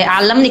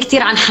علمني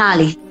كتير عن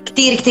حالي،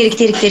 كتير كتير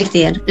كتير كتير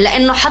كتير،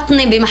 لأنه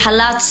حطني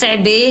بمحلات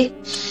صعبة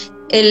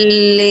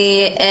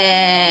اللي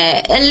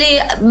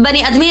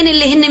بني ادمين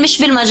اللي هن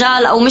مش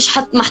بالمجال او مش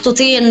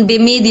محطوطين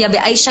بميديا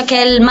باي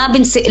شكل ما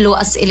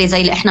بنسالوا اسئله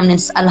زي اللي احنا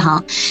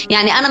بنسالها.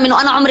 يعني انا من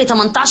وانا عمري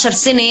 18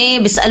 سنه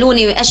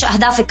بيسالوني ايش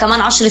اهدافك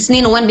كمان 10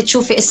 سنين، وين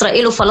بتشوفي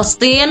اسرائيل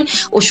وفلسطين،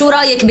 وشو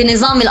رايك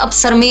بنظام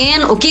الابصر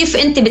مين، وكيف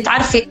انت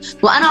بتعرفي،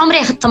 وانا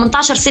عمري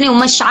 18 سنه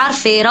ومش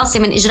عارفه راسي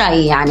من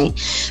اجرائي يعني.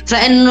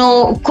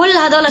 فانه كل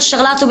هدول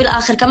الشغلات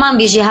وبالاخر كمان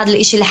بيجي هذا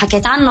الاشي اللي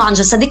حكيت عنه عن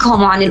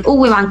جسدكم وعن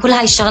القوه وعن كل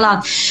هاي الشغلات.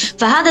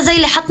 فهذا زي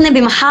اللي حطني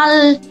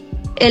بمحل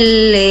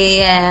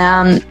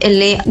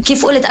اللي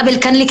كيف قلت قبل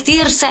كان لي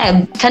كتير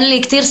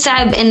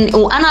صعب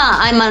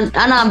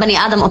وانا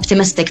بني ادم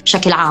اوبتيمستيك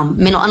بشكل عام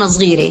من وانا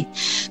صغيره.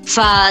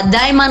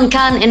 فدايما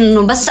كان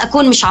انه بس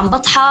اكون مش عم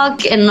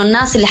بضحك، انه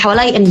الناس اللي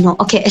حوالي انه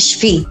اوكي ايش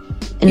فيه،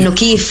 انه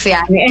كيف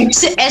يعني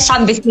ايش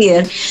عم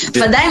بيصير.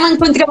 فدايما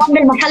كنت كمان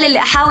بالمحل اللي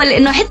احاول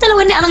انه حتى لو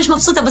اني انا مش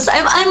مبسوطه بس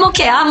I'm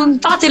اوكي عم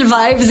بعطي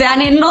الفايبز،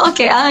 يعني انه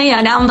اوكي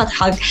يعني عم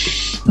بضحك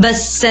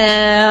بس.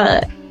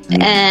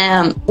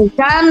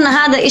 وكان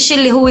هذا إشي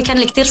اللي هو كان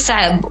لي كتير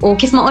صعب.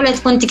 وكيف ما قلت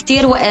كنت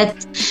كتير وقت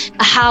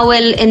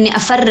أحاول إني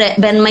أفرق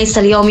بين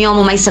ميسا اليوم يوم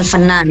وميسا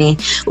الفنانة،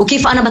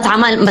 وكيف أنا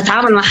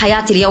بتعامل مع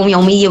حياتي اليوم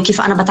يومية،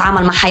 وكيف أنا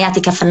بتعامل مع حياتي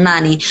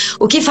كفنانة،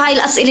 وكيف هاي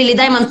الأسئلة اللي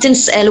دايما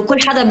بتنسأل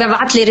وكل حدا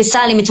بيبعت لي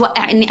رسالة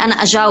متوقع إني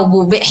أنا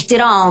أجاوبه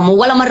باحترام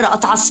ولا مرة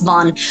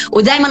أتعصبان،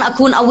 ودايما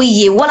أكون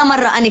قوية ولا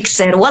مرة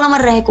أنكسر ولا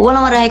مرة هيك ولا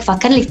مرة هيك.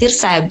 فكان لي كتير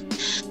صعب.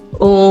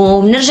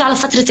 وبنرجع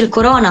لفترة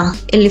الكورونا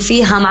اللي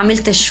فيها ما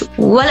عملتش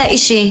ولا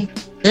إشي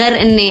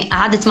غير إني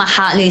قعدت مع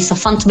حالي،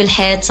 صفنت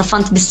بالحيط،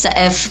 صفنت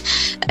بالسقف،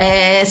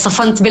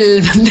 صفنت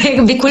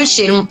بكل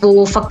شيء،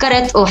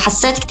 وفكرت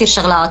وحسيت كتير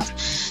شغلات.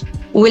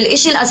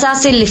 والإشي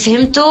الأساسي اللي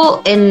فهمته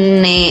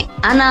إني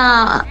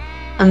أنا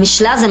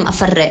مش لازم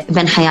أفرق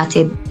بين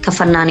حياتي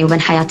كفنانة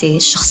وبين حياتي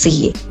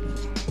الشخصية،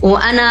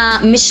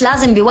 وأنا مش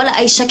لازم بولا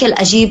أي شكل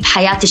أجيب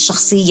حياتي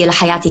الشخصية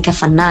لحياتي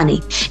كفنانة،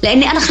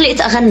 لأني أنا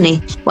خلقت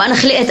أغني، وأنا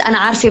خلقت أنا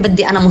عارفة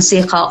بدي أنا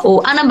موسيقى،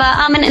 وأنا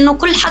بآمن إنه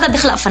كل حدا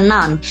بيخلق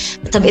فنان.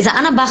 طب إذا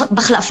أنا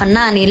بخلق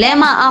فناني، ليه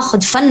ما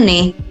أخذ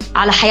فني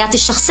على حياتي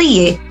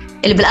الشخصية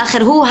اللي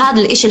بالآخر هو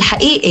هذا الإشي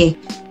الحقيقي؟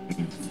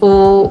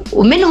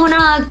 ومن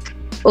هناك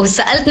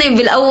وسألتني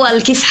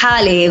بالأول كيف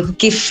حالي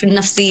وكيف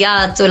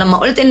النفسيات، ولما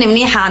قلت إني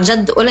منيحة عن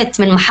جد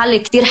قلت من محل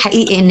كتير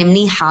حقيقي إني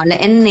منيحة،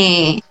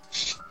 لأني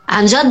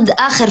عن جد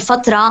آخر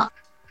فترة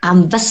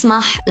عم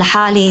بسمح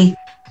لحالي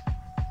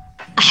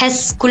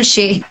أحس كل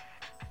شيء،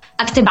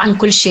 أكتب عن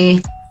كل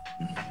شيء،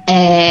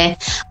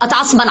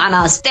 أتعصبن على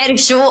ناس. تعرف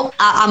شو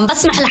عم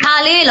بسمح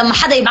لحالي لما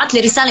حدا يبعث لي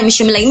رسالة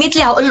مش مليمت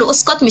لي هقول له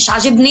اسكت مش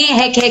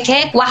عاجبني هيك هيك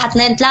هيك 1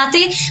 2 3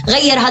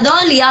 غير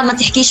هدول يا ما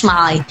تحكيش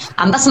معي.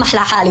 عم بسمح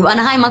لحالي،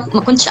 وأنا هاي ما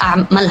كنتش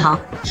أعملها،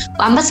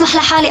 وعم بسمح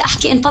لحالي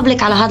أحكي إن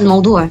بابليك على هذا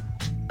الموضوع.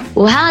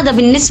 وهذا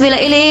بالنسبة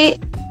لإلي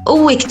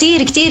قوة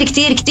كتير كتير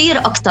كتير كتير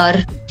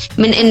أكتر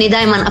من إني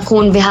دايما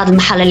أكون بهذا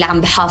المحل اللي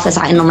عم بحافظ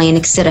على إنه ما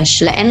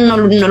ينكسرش، لأنه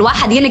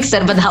الواحد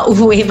ينكسر بدها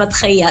قوة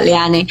بتخيل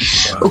يعني.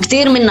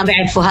 وكتير منا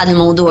بيعرفوا هذا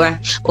الموضوع،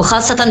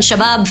 وخاصة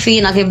شباب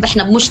فينا،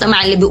 إحنا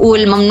بمجتمع اللي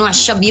بيقول ممنوع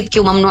الشاب يبكي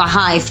وممنوع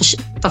هاي،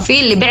 ففي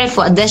اللي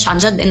بيعرفوا قديش عن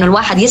جد إنه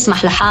الواحد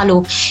يسمح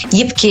لحاله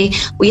يبكي،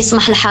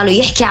 ويسمح لحاله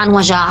يحكي عن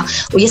وجع،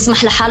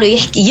 ويسمح لحاله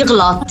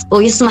يغلط،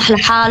 ويسمح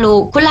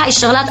لحاله كل هاي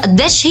الشغلات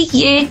قديش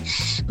هي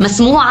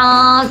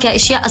مسموعة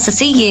كأشياء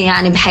أساسية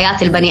يعني بحياة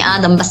البني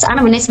آدم. بس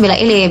أنا بالنسبة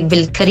لإلي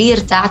بالكارير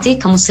تاعتي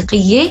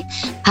كموسيقية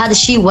هذا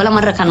الشيء ولا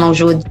مرة كان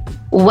موجود،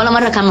 ولا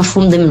مرة كان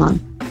مفهوم ضمنا.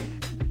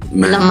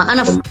 لما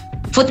أنا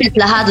فتت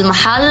لهذا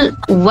المحل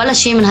ولا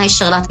شيء من هاي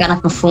الشغلات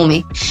كانت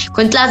مفهومة،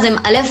 كنت لازم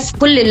ألف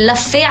كل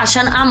اللفة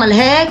عشان أعمل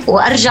هيك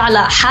وأرجع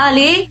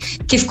لحالي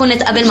كيف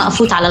كنت قبل ما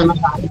أفوت على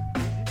المجال.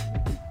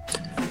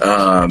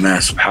 ما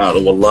سبحان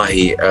الله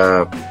والله.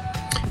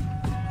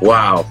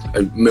 واو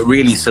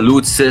really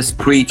salute sis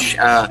preach.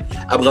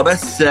 أبغى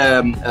بس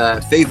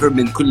favor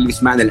من كل اللي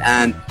يسمعنا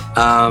الآن.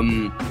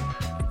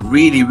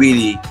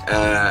 really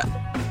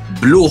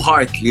blue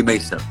heart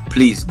لميسة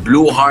please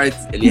blue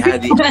heart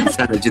لهذه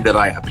إنسانة جدا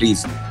رائعة please.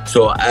 so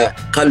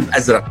قلب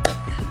أزرق.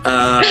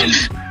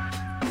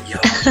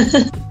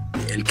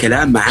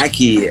 الكلام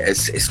معاكي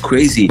is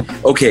crazy.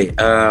 okay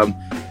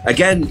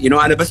again you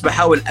know أنا بس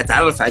بحاول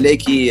أتعرف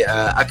عليكي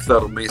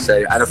أكثر ميسة.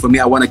 أنا for me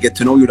I want to get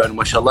to know you لأنه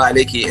ما شاء الله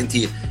عليكي أنت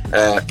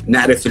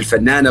نعرف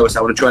الفنانة بس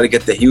I want to try to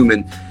get the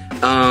human.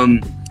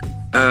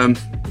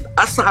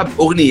 أصعب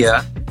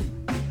أغنية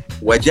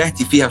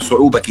واجهتي فيها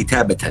صعوبة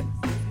كتابة.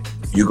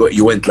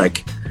 you went like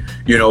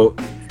you know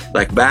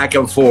like back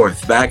and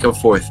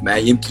forth ما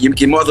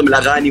يمكن معظم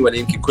الأغاني ولا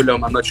يمكن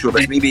كلهم I'm not sure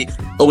بس maybe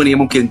أغنية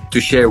ممكن to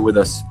share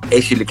with us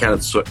إيش اللي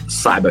كانت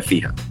صعبة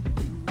فيها.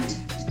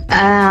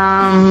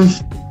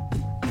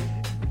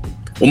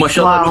 وما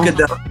شاء الله look at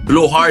the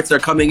blue hearts are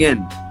coming in.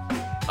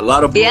 A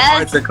lot of blue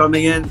hearts are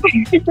coming in.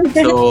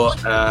 So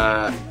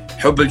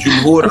حب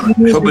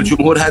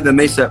الجمهور هذا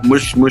ميسة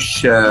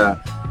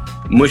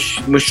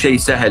مش شيء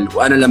سهل.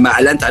 وأنا لما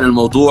أعلنت عن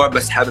الموضوع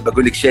بس حابب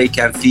أقول لك شيء.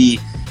 كان في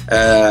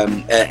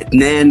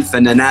 2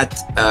 فنانات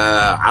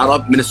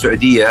عرب من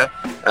السعودية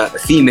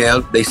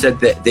female they said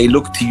that they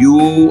look to you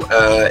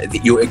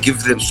you give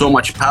them so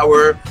much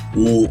power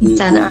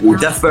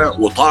ودفع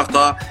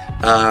وطاقة.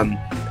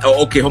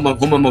 اوكي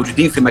هم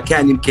موجودين في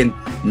مكان يمكن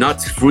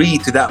not free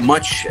to that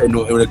much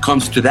when it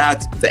comes to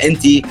that.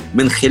 فأنت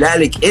من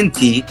خلالك أنت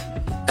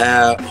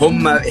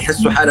هم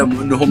يحسوا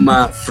حالهم إنه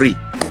هم free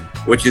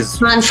which is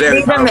very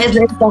freedom is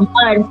in the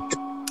heart.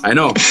 I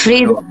know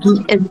freedom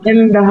is in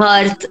the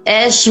heart.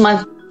 إيش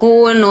ما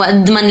نكون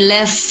وقد ما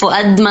نلف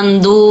وقد ما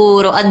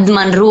ندور وقد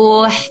ما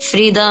نروح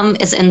freedom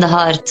is in the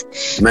heart.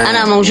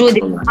 أنا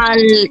موجودة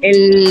بمحل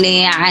اللي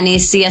يعني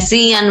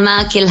سياسيا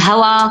ماكل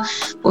هوا،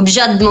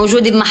 وبجد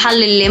موجودة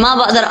بمحل اللي ما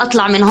بقدر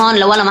أطلع من هون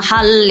لولا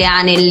محل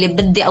يعني اللي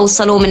بدي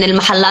أوصله من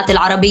المحلات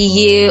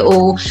العربية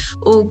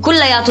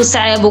وكلياته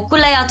صعب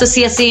وكلياته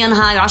سياسيا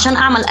هاي عشان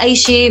أعمل أي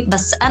شيء.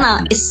 بس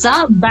أنا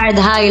إسا بعد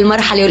هاي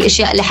المرحلة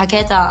والأشياء اللي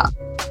حكيتها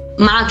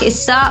معك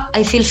إسا I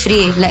feel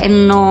free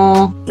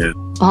لأنه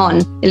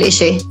هون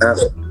الإشي.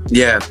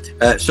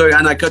 sorry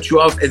أنا cut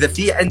you off.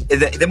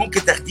 إذا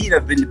ممكن تاخدينا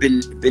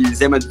بال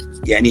زي ما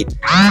يعني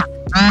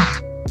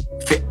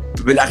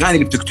بالأغاني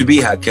اللي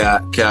بتكتبيها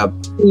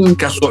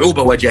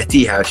كصعوبة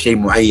واجهتيها شيء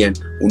معين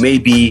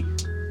وmaybe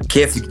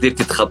كيف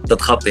قدرتي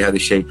تتخطي هذا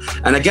الشيء.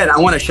 أنا I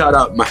want to shout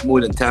out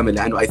محمود and تامر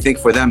لأنه I think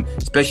for them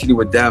especially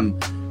with them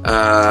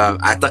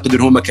أعتقد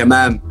إن هم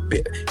كمان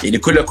يعني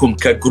كلكم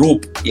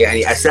كجروب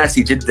يعني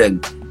أساسي جدا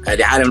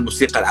لعالم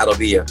الموسيقى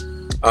العربية.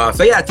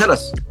 فيا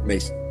ترس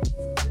ميس.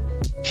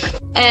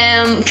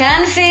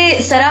 كان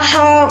في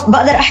صراحة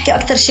بقدر أحكي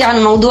أكتر شيء عن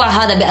الموضوع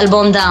هذا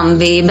بألبوم دام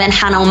بين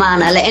حنا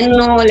ومانا،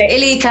 لأنه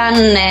لإلي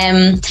كان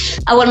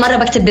أول مرة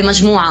بكتب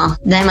بمجموعة.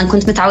 دايما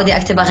كنت متعودة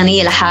أكتب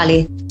أغنية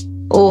لحالي،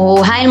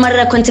 وهاي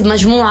المرة كنت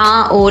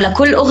بمجموعة،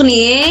 ولكل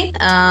أغنية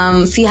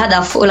في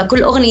هدف،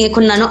 ولكل أغنية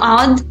كنا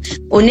نقعد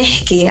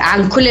ونحكي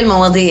عن كل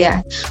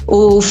المواضيع.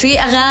 وفي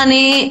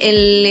أغاني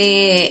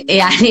اللي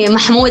يعني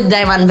محمود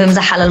دايما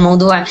بمزح على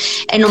الموضوع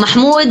إنه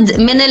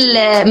محمود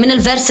من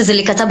الفيرسز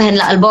اللي كتبهن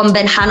لألبوم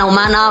بين حانا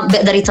ومانا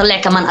بيقدر يطلع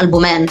كمان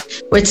ألبومين.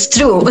 It's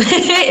true.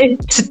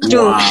 It's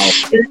true.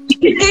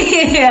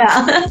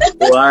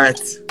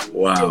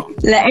 واو.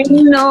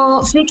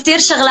 لأنه في كتير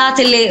شغلات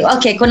اللي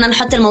أوكي كنا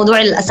نحط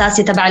الموضوع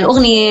الأساسي تبع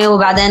الأغنية،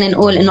 وبعدين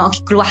نقول إنه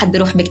أوكي كل واحد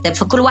بيروح بيكتب،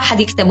 فكل واحد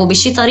يكتبه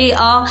بشي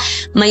طريقة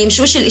ما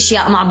يمشوش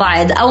الأشياء مع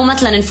بعض. أو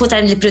مثلا نفوت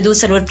عند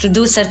البرودوسر،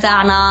 والبرودوسر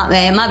تاعنا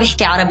ما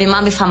بيحكي عربي،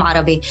 ما بيفهم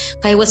عربي،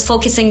 فهي was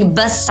focusing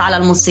بس على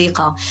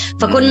الموسيقى.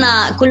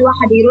 فكنا كل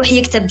واحد يروح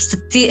يكتب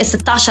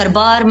 16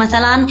 بار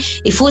مثلا،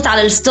 يفوت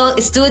على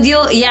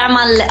الاستوديو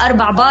يعمل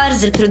 4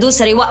 بارز،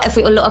 البرودوسر يوقف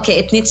ويقول له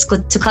أوكي it needs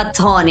to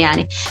cut هون،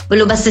 يعني بقول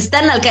له بس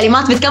استنى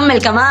الكلمات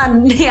بتكمل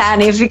كمان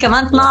يعني في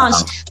كمان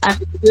 12.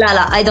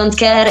 لا I don't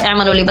care،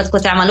 اعملوا اللي بدكم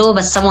تعملوه،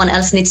 بس someone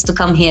else needs to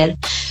come here.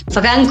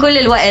 فكان كل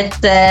الوقت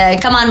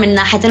كمان من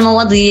ناحية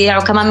المواضيع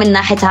وكمان من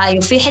ناحية هاي.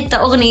 وفي حتى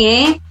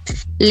أغنية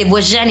اللي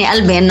بوجعني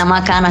قلبي إنها ما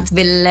كانت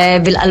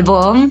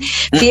بالألبوم،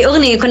 في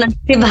أغنية كنا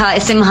نكتبها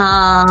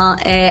اسمها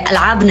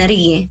ألعاب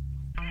نارية.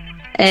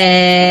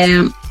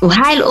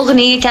 وهاي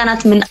الأغنية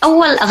كانت من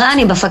أول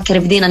أغاني بفكر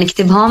بدينا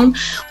نكتبهم،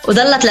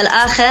 وضلت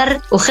للآخر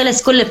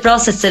وخلص كل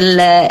بروسس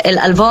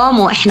الألبوم،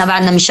 وإحنا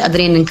بعدنا مش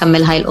قادرين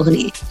نكمل هاي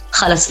الأغنية.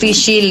 خلص في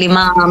شيء اللي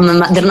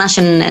ما قدرناش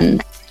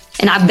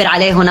نعبر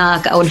عليه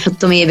هناك أو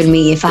نحطه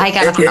 100%. فهاي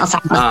كانت من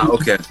أصعب.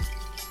 أوكي.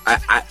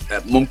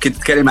 ممكن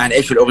تتكلم عن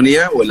إيش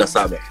الأغنية ولا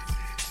صعبة؟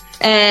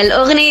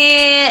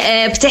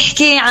 الأغنية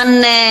بتحكي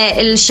عن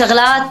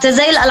الشغلات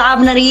زي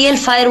الألعاب نارية،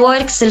 الفاير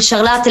ووركس،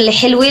 الشغلات اللي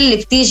حلوة اللي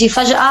بتيجي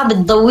فجأة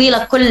بتضوي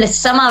لك كل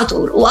السماء،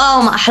 بتقول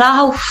واو ما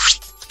أحلاها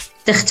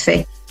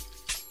وتختفي.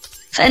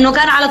 فإنه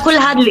كان على كل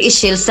هذا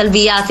الإشي،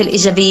 السلبيات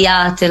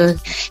الإيجابيات،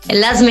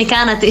 اللازمة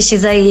كانت إشي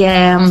زي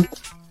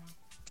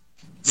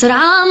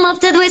سرعان ما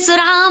بتضوي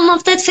سرعان ما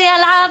بتطفي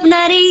ألعاب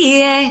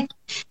نارية،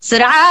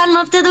 سرعان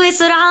ما بتضوي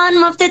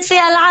سرعان ما بتطفي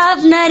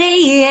ألعاب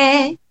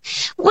نارية،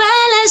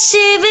 ولا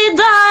شي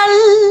بضل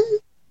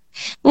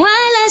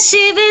ولا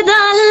شي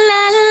بضل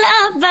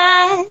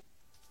للأبد،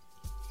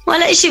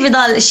 ولا إشي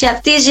بضل. إشياء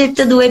بتيجي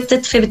بتضوي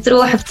بتطفي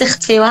بتروح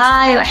بتختفي،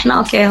 وهاي وإحنا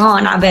أوكي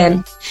هون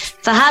عبين.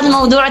 فهذا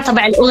الموضوع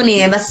تبع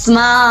الأغنية، بس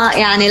ما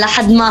يعني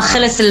لحد ما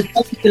خلص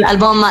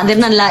الألبوم ما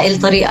قدرنا نلاقي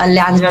الطريقة اللي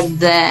عن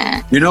جد.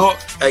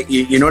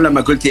 you know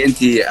لما قلتي أنت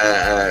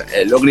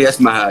الأغنية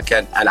اسمها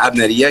كان ألعاب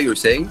نارية you're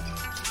saying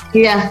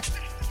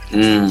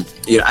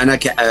أنا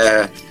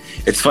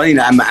it's funny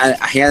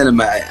أحيانا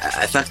لما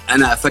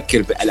أنا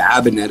أفكر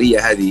بالألعاب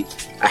النارية هذه،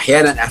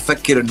 أحيانا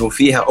أفكر إنه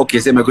فيها أوكي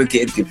زي ما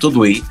قلتي أنت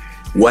بتضوي،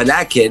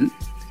 ولكن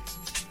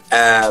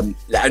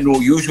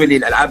لأنه usually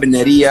الألعاب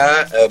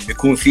النارية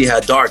بيكون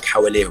فيها dark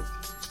حواليهم،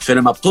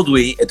 فلما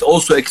بتضوي it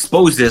also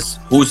exposes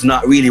who's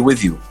not really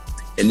with you،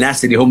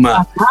 الناس اللي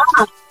هم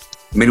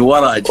من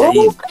وراء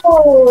جايين.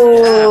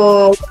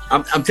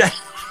 I'm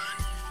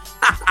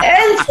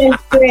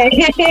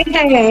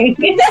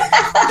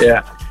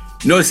yeah.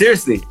 No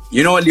seriously,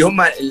 you know اللي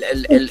هم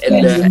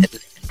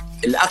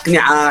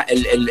الأقنعة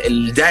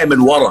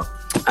دائما ورا.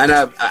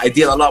 أنا I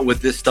deal a lot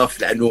with this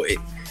stuff لأنه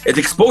it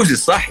exposes،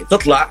 صح،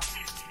 تطلع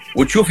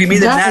وتشوفي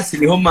مين الناس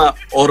اللي هم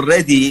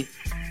already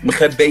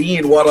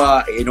مخبيين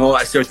ورا you know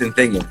a certain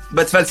thing.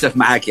 بتفلسف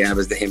معاكي أنا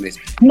بس دحين لا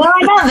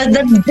بس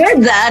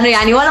بجد أنا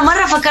يعني ولا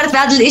مرة فكرت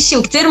بهذا الإشي،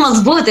 وكتير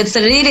مظبوط. It's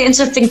a really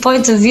interesting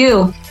point of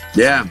view.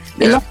 Yeah,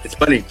 it's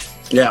funny.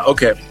 Yeah,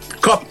 okay.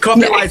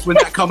 Copyrights when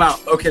that come out.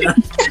 Okay.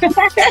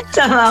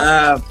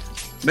 تمام.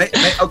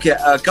 Okay,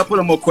 a couple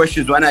of more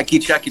questions وأنا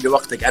أكيد شاكي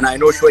لوقتك. أنا I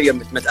know شوية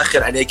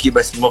متأخر عليكي،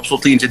 بس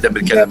مبسوطين جدا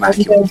بالكلام معك.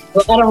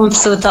 أنا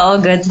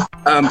مبسوطة. good.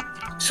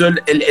 So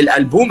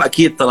الألبوم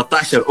أكيد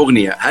 13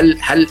 أغنية.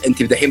 هل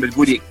أنت دحين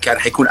بتقولي كان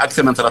حيكون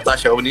أكثر من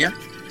 13 أغنية؟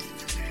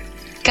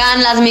 كان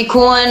لازم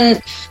يكون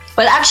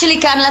actually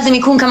كان لازم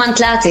يكون كمان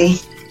 3.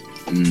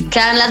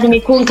 كان لازم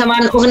يكون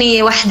كمان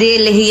أغنية واحدة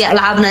اللي هي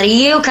ألعاب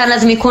نارية، وكان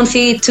لازم يكون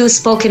في 2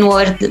 spoken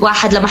word،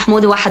 واحد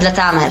لمحمود وواحد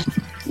لتامر.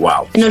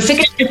 واو. إنه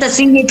الفكرة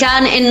الأساسية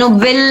كان إنه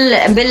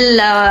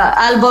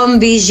بالألبوم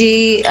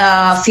بيجي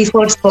في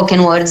 4 spoken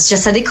words،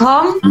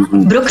 جسدكهم،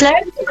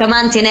 بروكلين،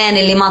 وكمان 2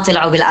 اللي ما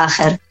طلعوا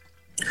بالآخر.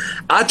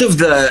 Out of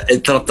the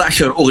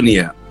 13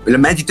 أغنية،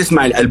 لما أنت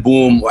تسمع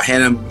الألبوم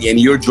وأحيانا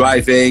يعني you're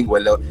driving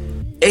ولا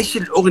إيش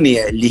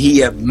الأغنية اللي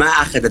هي ما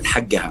أخذت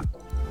حقها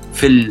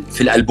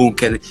في الألبوم؟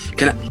 كان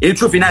يعني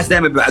تشوفي ناس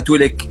دائما بيبعتوا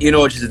لك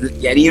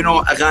يعني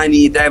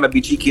أغاني دائما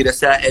بيجيكي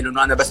رسائل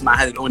إنه أنا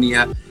بسمع هذه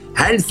الأغنية.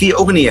 هل في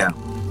أغنية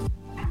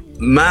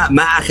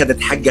ما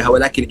أخذت حقها،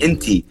 ولكن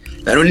أنت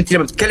لأنه أنت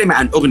لما بتتكلمي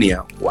عن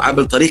أغنية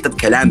وعبر طريقة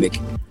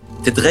كلامك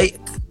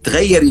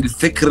تغير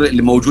الفكر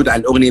اللي موجود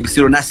على الأغنية،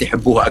 بيصيروا الناس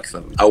يحبوها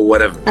أكثر أو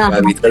whatever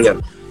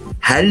بيتغير.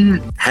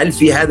 هل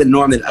في هذا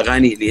النوع من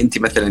الأغاني اللي أنت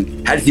مثلا،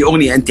 هل في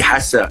أغنية أنت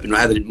حاسة إنه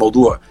هذا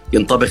الموضوع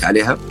ينطبق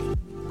عليها؟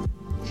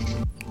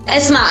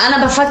 اسمع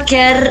أنا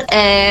بفكر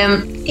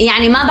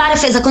يعني ما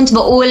بعرف إذا كنت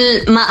بقول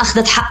ما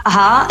أخذت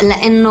حقها،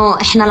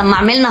 لأنه إحنا لما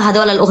عملنا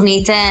هدول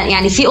الأغنيتين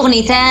يعني في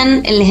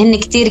أغنيتين اللي هن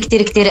كتير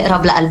كتير كتير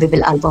قرب لقلبي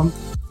بالألبوم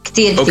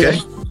كتير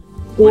كتير.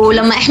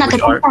 ولما إحنا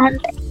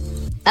كتبنا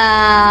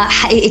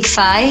حقيقي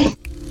كفاي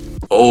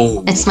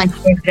it's my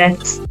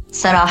favorite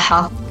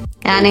صراحة.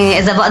 يعني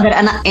إذا بقدر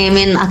أنقي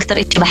من أكتر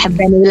إشي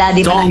بحبه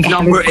لولادي song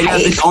number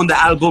 11 on the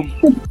album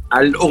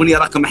الأغنية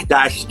رقم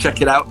 11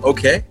 check it out.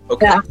 اوكي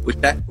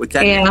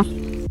والثاني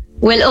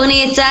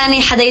والأغنية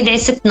الثانية حدا يدعي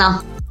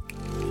ستنا.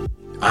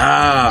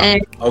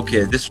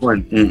 okay this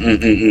one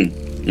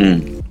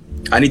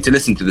I need to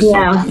listen to this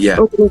song.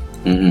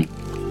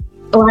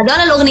 وهدول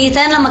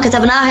الأغنيتين لما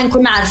كتبناهن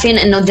كنا عارفين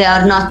إنه they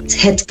are not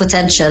hit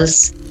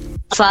potentials،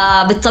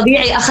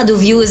 فبالطبيعي أخذوا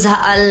فيوز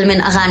أقل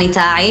من أغاني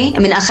تاعي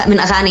من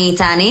أغاني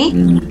تاني.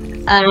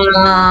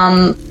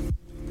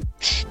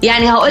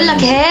 يعني هقول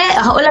لك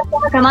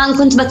أنا كمان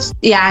كنت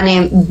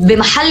يعني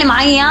بمحل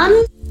معين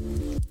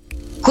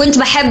كنت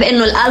بحب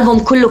إنه الألبوم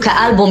كله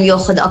كألبوم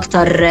يأخذ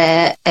أكتر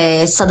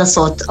صدى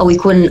صوت أو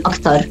يكون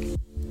أكتر،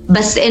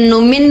 بس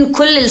إنه من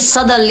كل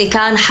الصدى اللي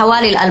كان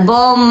حوالي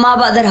الألبوم ما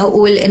بقدر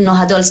أقول إنه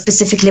هدول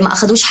سبيسيفيكلي ما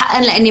أخذوش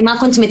حقا، لأني ما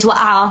كنت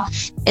متوقعة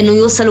إنه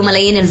يوصلوا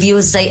ملايين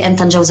الفيوز زي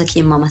أنت نجوزك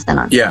يما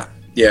مثلا.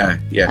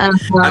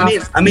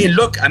 I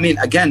mean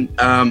again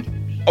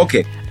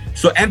okay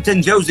so أنت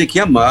نجوزك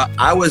يما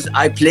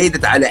I played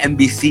it على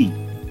MBC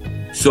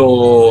so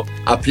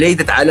I played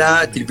it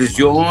على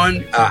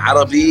تلفزيون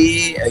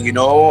عربي you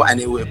know and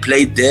it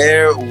played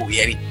there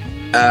ويعني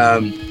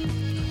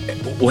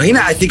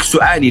وهنا I think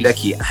سؤالي لك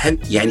هل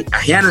يعني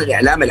أحيانا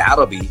الإعلام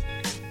العربي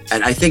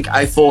and I think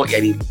I fall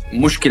يعني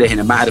مشكلة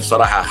هنا ما أعرف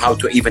صراحة how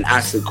to even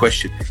ask the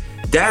question.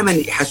 دائما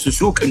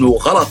يحسسوك إنه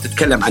غلط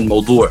تتكلم عن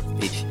موضوع،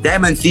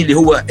 دائما في اللي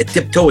هو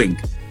التيب-توينج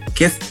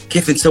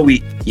كيف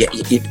نسوي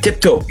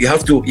تيب-تو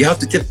you have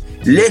to tip.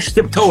 ليش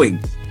تيب-توينج؟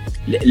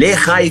 ليه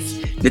خايف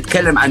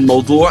نتكلم عن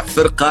موضوع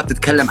فرقة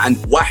تتكلم عن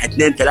 1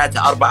 2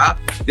 3 4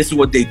 this is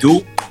what they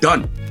do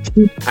done.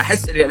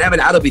 أحس الإعلام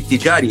العربي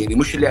التجاري يعني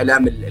مش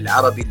الإعلام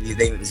العربي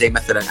اللي زي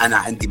مثلا أنا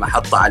عندي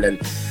محطة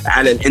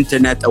على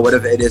الإنترنت أو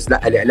whatever it is،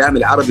 لا الإعلام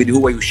العربي اللي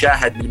هو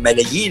يشاهد من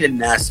ملايين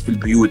الناس في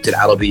البيوت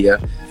العربية.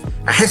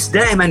 أحس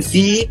دائما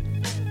في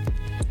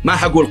ما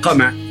حقول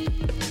قمع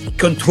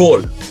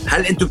كنترول.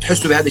 هل أنتم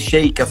بتحسوا بهذا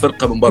الشيء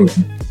كفرقة من برا؟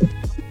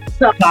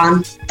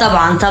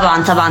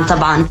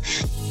 طبعا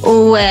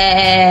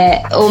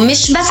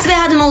ومش بس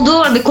بهذا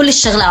الموضوع، بكل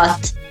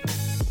الشغلات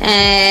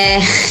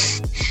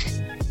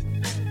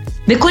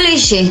بكل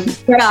شيء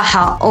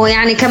صراحة.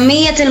 ويعني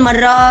كمية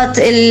المرات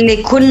اللي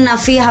كنا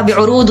فيها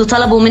بعروض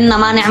وطلبوا منا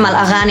ما نعمل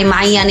أغاني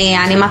معينة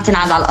يعني ما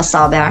بتنعد على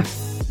الأصابع.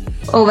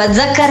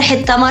 وبتذكر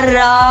حتى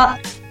مرة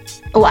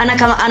وأنا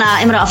كمان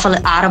أنا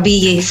امرأة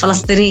عربية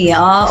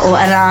فلسطينية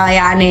وأنا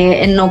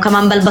يعني إنه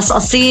كمان بلبس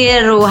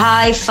قصير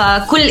وهاي،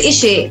 فكل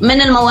إشي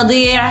من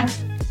المواضيع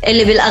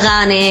اللي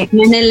بالأغاني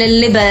من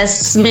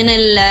اللبس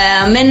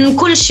من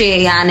كل شيء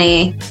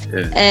يعني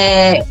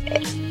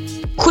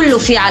كله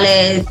في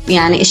عليه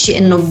يعني إشي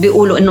إنه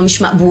بيقولوا إنه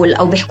مش مقبول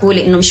أو بيحكوا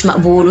لي إنه مش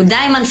مقبول،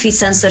 ودائما في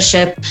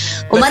سنسورشيب.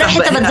 ومرة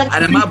حتى بتذكر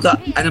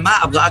أنا ما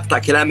أبغى أقطع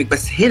كلامك،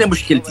 بس هنا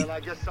مشكلتي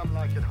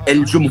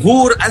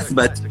الجمهور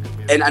أثبت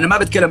إن أنا ما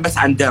بتكلم بس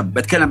عن دم،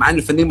 بتكلم عن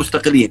الفنانين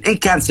المستقلين، إن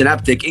كان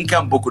سنابتك، إن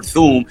كان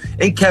بوكلثوم،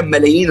 إن كان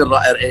ملايين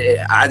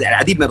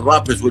العديد من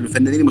الرابرز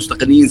والفنانين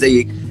المستقلين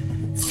زيك.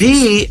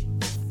 في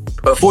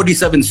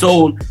 47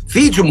 سول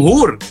في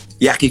جمهور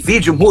يا أخي، في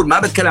جمهور، ما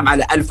بتكلم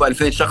على 1000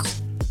 و2000 شخص،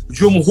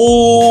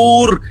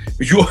 جمهور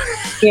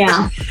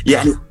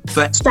يعني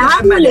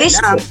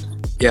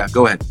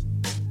go ahead.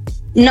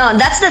 No,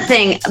 that's the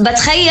thing.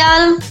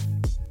 بتخيل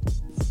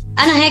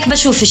أنا هيك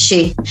بشوف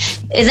الشيء،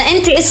 إذا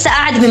أنت إسا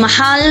قاعد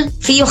بمحل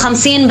فيه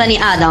 50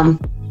 بني آدم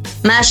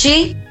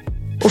ماشي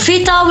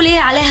وفي طاولة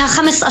عليها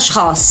 5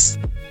 أشخاص،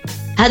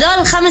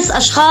 هدول 5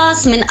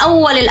 أشخاص من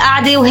أول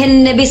القعدة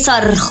وهن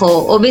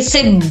بيصرخوا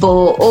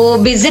وبيسبوا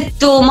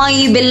وبيزتوا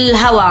مي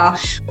بالهواء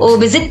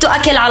وبيزتوا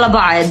أكل على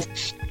بعض.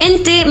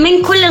 انت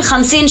من كل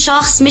 50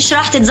 شخص مش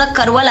راح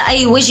تتذكر ولا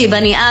اي وجه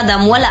بني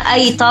ادم ولا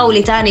اي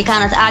طاولة تاني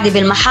كانت قاعدة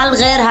بالمحل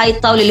غير هاي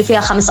الطاولة اللي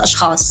فيها 5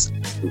 اشخاص.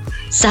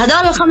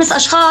 هدول ال5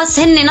 أشخاص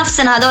هن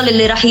نفسن هدول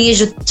اللي راح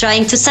يجوا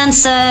trying to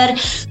censor.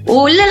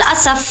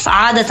 وللأسف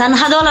عادة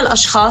هدول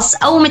الأشخاص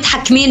أو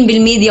متحكمين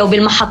بالميديا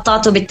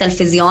وبالمحطات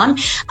وبالتلفزيون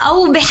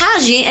أو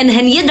بحاجة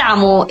إنهن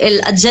يدعموا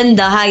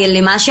الأجندة هاي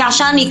اللي ماشي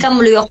عشان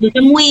يكملوا يأخذوا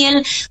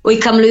تمويل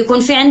ويكملوا يكون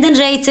في عندن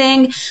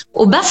ريتنج.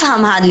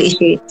 وبفهم هذا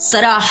الإشي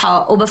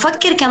صراحة،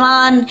 وبفكر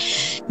كمان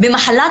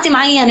بمحلات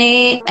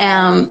معينة.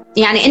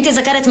 يعني أنت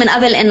ذكرت من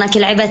قبل إنك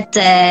لعبت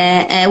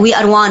We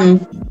Are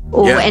One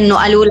وإنه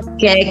قالوا لك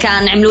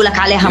كان عملوا لك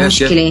عليها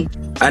مشكلة.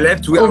 أنا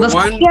لعبت We Are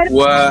One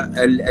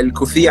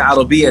والكوفية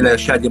عربية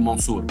لشادي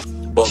منصور.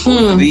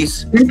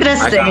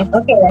 Interesting.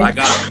 Okay. I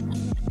got it.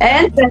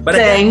 Interesting. But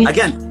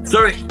again,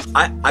 sorry,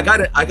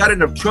 I got in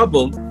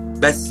trouble.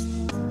 بس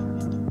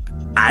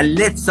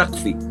عليت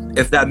سقفي.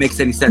 If that makes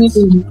any sense.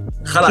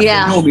 خلاص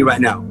they know me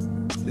right now.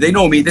 They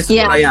know me. This is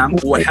what I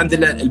am. والحمد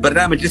لله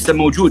البرنامج لسه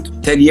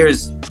موجود 10 years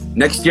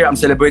next year I'm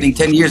celebrating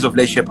 10 years of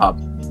ليش hip hop.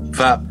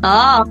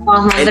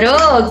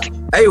 مبروك.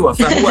 ايوه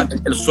فهو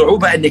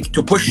الصعوبه انك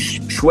تبوش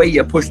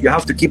شويه push you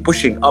have to keep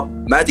pushing up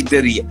ما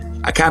تقدري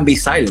I can't be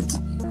silent.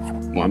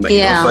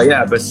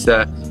 Yeah بس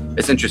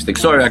it's interesting.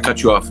 Sorry I cut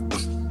you off.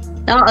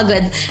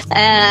 good.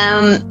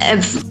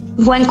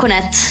 وين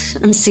كنت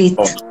نسيت.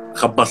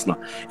 خبصنا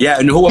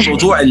انه هو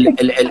موضوع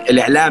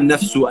الاعلام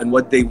نفسه and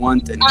what they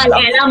want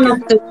الاعلام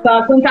نفسه.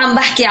 فكنت عم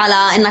بحكي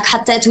على انك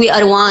حطيت we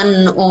are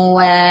one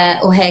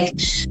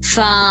وهيك. ف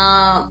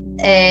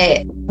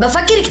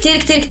بفكر كتير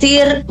كتير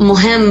كتير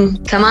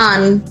مهم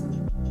كمان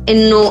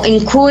انه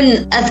نكون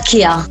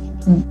اذكياء،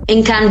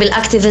 ان كان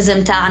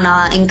بالاكتيفيزم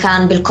تاعنا، ان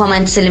كان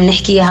بالكومنتس اللي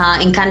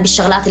بنحكيها، ان كان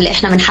بالشغلات اللي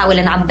احنا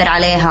بنحاول نعبر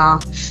عليها.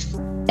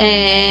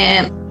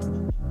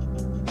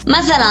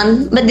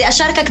 مثلا بدي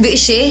أشاركك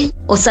بإشي،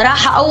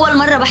 وصراحة أول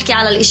مرة بحكي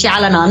على الإشي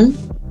علنا،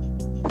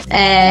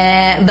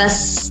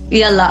 بس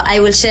يلا I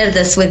will share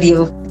this with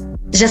you.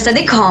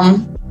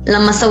 جسدكهم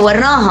لما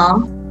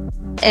صورناها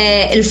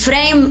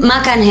الفريم ما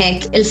كان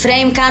هيك،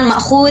 الفريم كان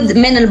مأخوذ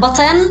من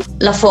البطن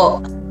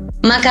لفوق،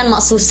 ما كان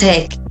مقصوص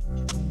هيك.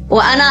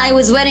 وأنا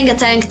I was wearing a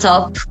tank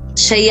top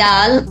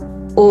شيال،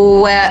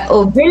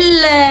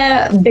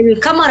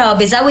 بالكاميرا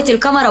بزاوية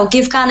الكاميرا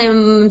وكيف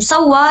كان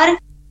مصور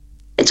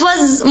it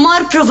was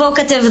more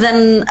provocative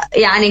than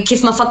يعني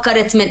كيف ما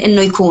فكرت من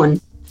إنه يكون.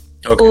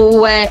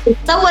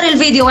 وتصور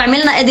الفيديو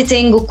وعملنا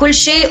editing وكل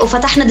شيء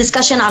وفتحنا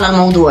discussion على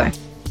الموضوع.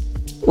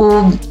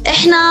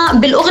 وإحنا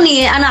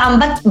بالأغنية أنا عم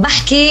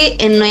بحكي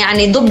إنه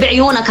يعني ضب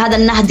عيونك هذا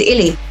النهد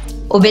إلي،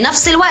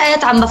 وبنفس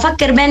الوقت عم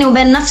بفكر بيني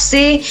وبين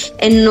نفسي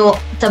إنه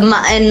طب ما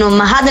إنه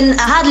ما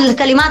هذا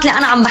الكلمات اللي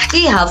أنا عم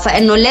بحكيها،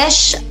 فإنه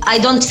ليش I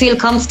don't feel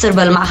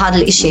comfortable مع هذا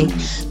الإشي.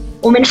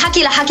 ومن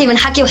حكي لحكي من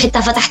حكي،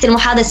 وحتى فتحت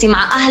المحادثة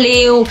مع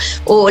أهلي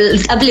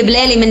وقبل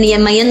بليلي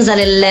من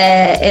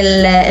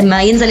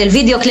ما ينزل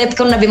الفيديو كليب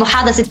كنا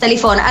بمحادثة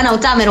تليفون أنا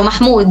وتامر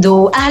ومحمود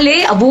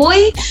وأهلي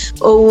أبوي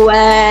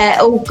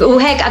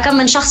وهيك أكم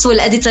من شخص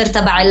والإديتور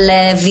تبع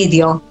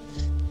الفيديو.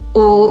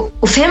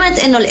 وفهمت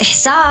إنه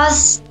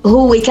الإحساس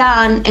هو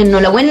كان إنه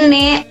لو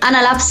إني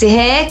أنا لابسة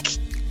هيك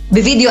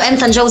بفيديو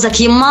أنت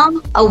نجوزك يما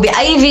أو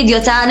بأي فيديو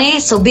تاني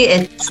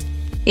سبقت،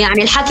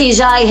 يعني الحكي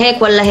جاي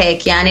هيك ولا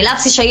هيك، يعني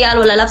لابسي شيال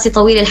ولا لابسي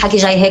طويل الحكي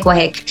جاي هيك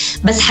وهيك.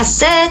 بس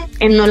حسيت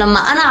إنه لما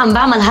أنا عم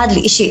بعمل هذا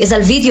الإشي، إذا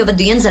الفيديو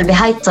بده ينزل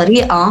بهاي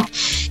الطريقة،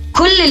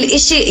 كل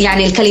الإشي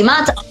يعني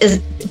الكلمات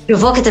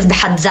provocative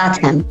بحد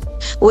ذاتهم،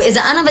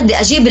 وإذا أنا بدي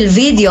أجيب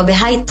الفيديو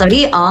بهاي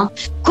الطريقة،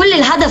 كل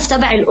الهدف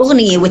تبع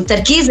الأغنية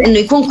والتركيز إنه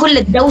يكون كل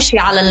الدوشة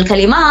على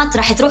الكلمات،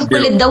 راح تروح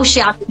كل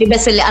الدوشة على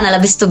اللبس اللي أنا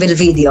لبسته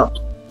بالفيديو.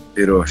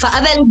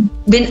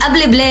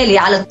 فقبل بليلي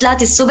على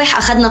 3 الصبح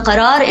أخذنا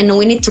قرار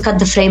إنه we need to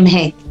cut the frame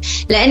هيك،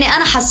 لأني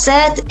أنا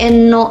حسيت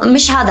إنه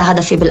مش هذا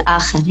هدفي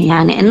بالآخر،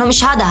 يعني إنه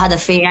مش هذا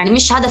هدفي، يعني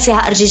مش هدفي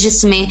هأرجي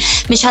جسمي،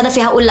 مش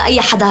هدفي هقول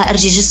لأي حدا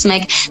هأرجي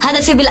جسمك.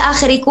 هدفي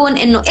بالآخر يكون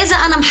إنه إذا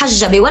أنا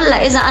محجبة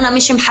ولا إذا أنا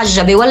مش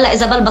محجبة، ولا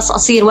إذا بلبس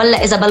قصير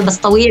ولا إذا بلبس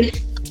طويل،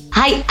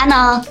 هاي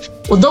أنا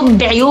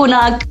وضب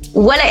عيونك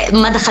ولا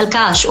ما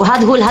دخلكاش،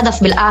 وهذا هو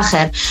الهدف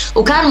بالآخر.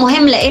 وكان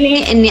مهم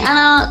لإلي إني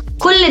أنا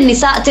كل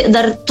النساء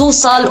تقدر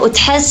توصل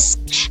وتحس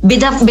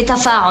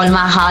بتفاعل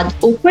مع هذا.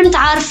 وكنت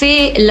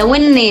عارفة لو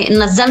إني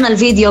نزلنا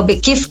الفيديو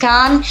كيف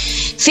كان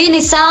في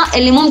نساء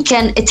اللي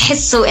ممكن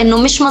تحسوا إنه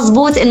مش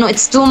مزبوط، إنه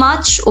it's too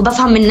much،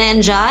 وبفهم منين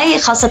جاي،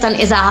 خاصة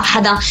إذا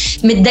حدا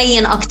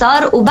متدين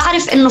أكتر.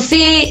 وبعرف إنه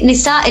في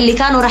نساء اللي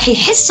كانوا رح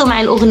يحسوا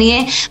مع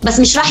الأغنية بس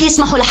مش رح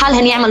يسمحوا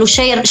لحالهن يعملوا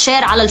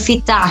شير على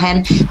الفيد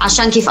تاعهن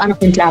عشان كيف أنا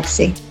كنت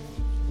لابسة.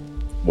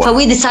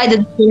 فوي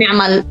ديسايدد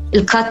نعمل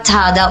الكات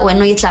هذا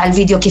وإنه يطلع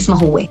الفيديو كيف ما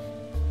هو.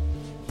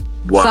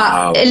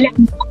 فاللي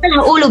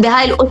هقوله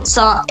بهاي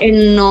القصة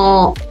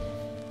إنه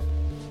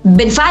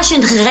بنفعش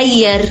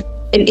نغير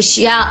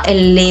الأشياء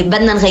اللي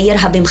بدنا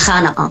نغيرها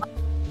بمخانقة،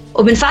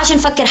 وبنفعش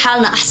نفكر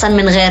حالنا أحسن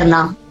من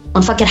غيرنا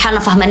ونفكر حالنا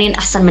فهمانين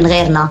أحسن من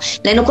غيرنا،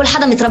 لأنه كل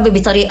حدا متربي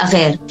بطريقة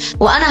غير.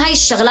 وأنا هاي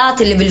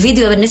الشغلات اللي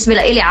بالفيديو بالنسبة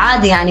لإلي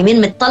عادي، يعني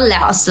مين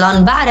متطلع أصلاً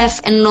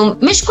بعرف إنه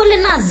مش كل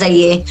الناس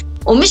زيي،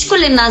 ومش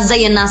كل الناس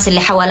زي الناس اللي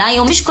حوالي،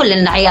 ومش كل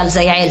العيال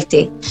زي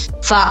عيلتي.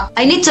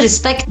 I need to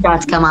respect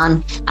that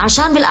كمان،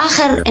 عشان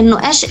بالآخر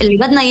إنه إيش اللي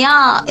بدنا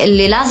إياه،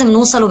 اللي لازم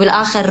نوصله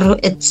بالآخر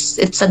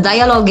it's a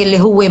dialogue اللي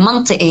هو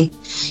منطقي،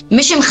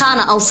 مش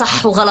مخانة أو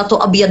صح وغلط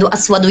وأبيض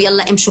وأسود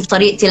ويلا امشوا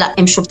بطريقتي، لا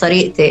امشوا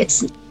بطريقتي.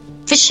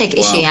 فيش هيك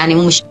إشي، يعني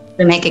مش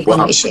هيك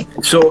يكون إشي.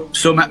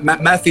 So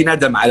ما في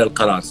ندم على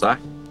القرار صح؟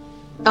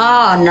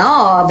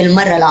 no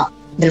بالمرة لا،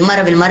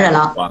 بالمرة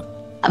لا.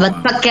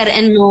 بتفكر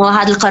إنه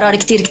هذا القرار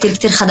كتير كتير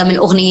كتير خدم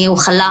الأغنية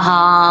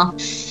وخلاها،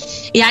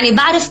 يعني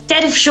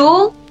تعرف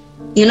شو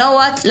you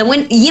know what، لو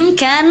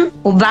يمكن،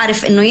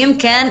 وبعرف إنه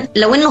يمكن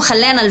لو إنه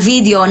خلينا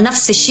الفيديو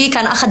نفس الشيء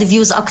كان أخذ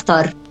فيوز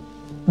أكتر،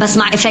 بس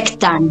مع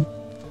إفكت تاني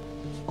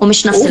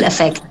ومش نفس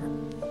الإفكت.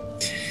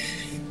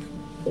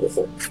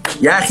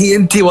 يا أخي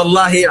أنتي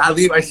والله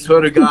العظيم I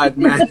swear to God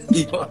man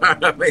you are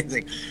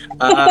amazing.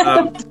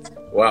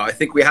 Wow, I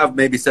think we have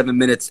maybe 7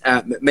 minutes.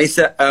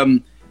 ميسا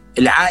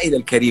العائلة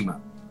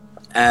الكريمة.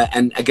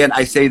 And again,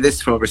 I say this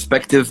from a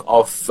perspective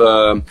of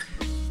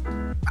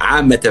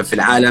عامة في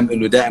العالم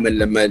إنه دائما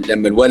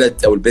لما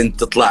الولد أو البنت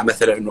تطلع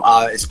مثلا إنه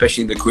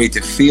especially in the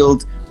creative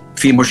field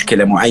في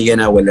مشكلة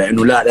معينة ولا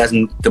إنه لا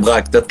لازم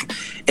تبغاك تطلع.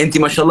 أنت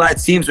ما شاء الله it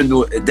seems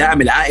إنه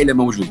دعم العائلة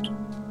موجود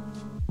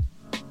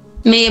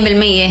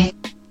 100%.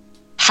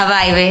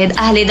 حبايبي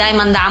أهلي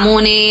دايما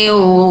دعموني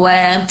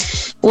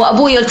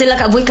وأبوي قلت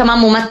لك أبوي كمان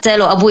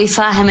ممثل وأبوي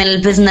فاهم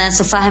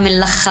البزنس وفاهم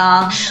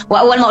اللخة.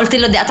 وأول ما قلت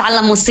له بدي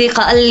أتعلم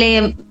موسيقى قال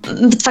لي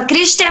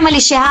بتفكريش تعملي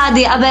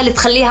شهادة قبل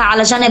تخليها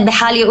على جنب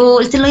بحالي؟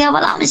 وقلت له يا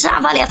بلا مش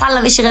عبالي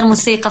أتعلم إشي غير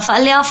موسيقى.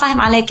 فقال لي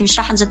فاهم عليك مش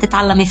راح نجد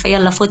تتعلمي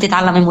فيلا فوتي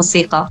تعلمي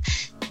موسيقى.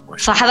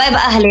 فحبايب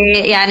أهلي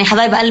يعني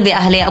حبايب قلبي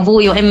أهلي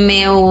أبوي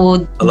وأمي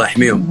الله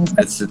يحميهم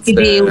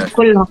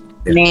وكلهم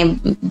يعني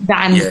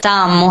دعم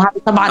تام. وهذا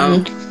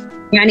طبعا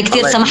يعني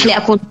كتير سمح لي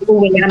أكون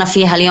بالقوة اللي أنا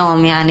فيها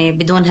اليوم يعني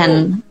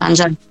بدونهن عن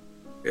جد.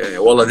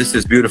 والله this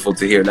is beautiful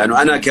to hear.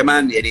 لأنه أنا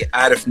كمان يعني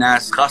أعرف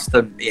ناس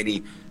خاصة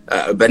يعني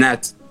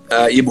بنات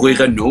يبغوا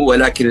يغنوا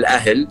ولكن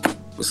الأهل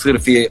يصير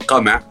في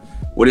قمع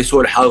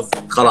ولسوء الحظ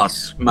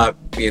خلاص ما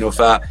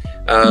ف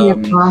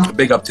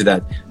big up to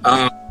that.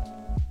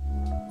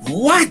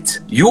 What?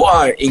 You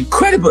are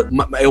incredible.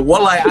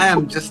 والله I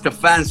am just a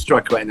fan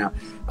struck right now.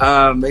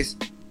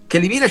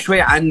 كلمينا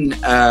شوي عن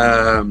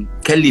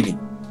كلمي.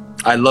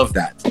 I love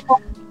that.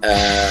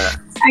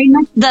 I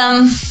met them.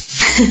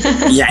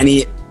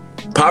 يعني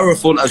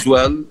powerful as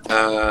well.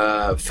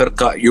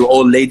 فرقة you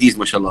all ladies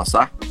ما شاء الله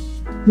صح؟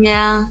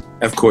 Yeah.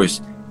 Of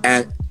course.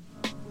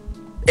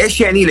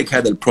 إيش يعني لك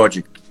هذا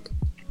البروجكت؟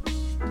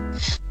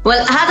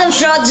 هذا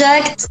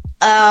البروجكت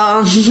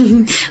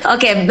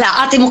اوكي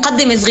بعطي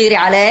مقدمة صغيرة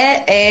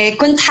عليه.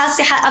 كنت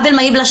حاسة قبل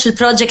ما يبلش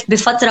البروجكت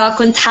بفترة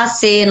كنت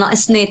حاسة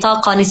ناقصني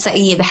طاقة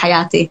نسائية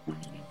بحياتي.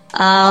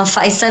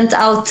 فاي سنت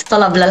اوت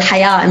طلب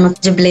للحياة انه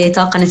تجيب لي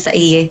طاقة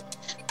نسائية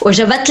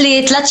وجبت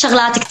لي 3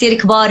 شغلات كتير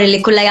كبار اللي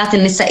كليات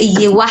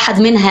النسائية. واحد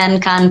منهن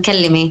كان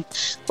كلمي.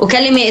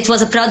 وكلمي it was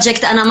a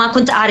project أنا ما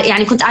كنت أعرف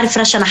يعني كنت أعرف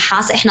رشا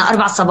نحاس. إحنا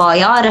 4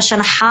 صبايا رشا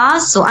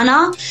نحاس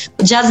وأنا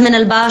جازمين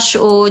الباش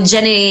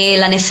وجيني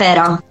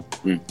لانيفيرا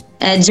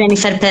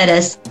جينيفر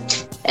بيريز.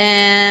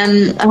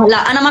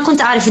 لا أنا ما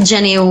كنت أعرف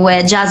جيني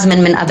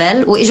وجازمين من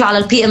قبل وإجوا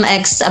على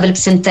PMX قبل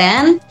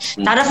بسنتين.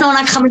 تعرفنا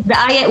هناك 5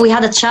 دقايق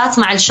وهذا تشات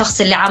مع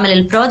الشخص اللي عامل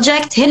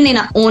البروجكت. هني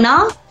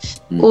نقونا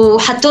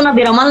وحطونا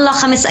برام الله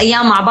 5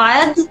 أيام مع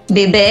بعض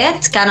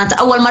ببيت. كانت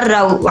أول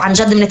مرة وعن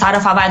جد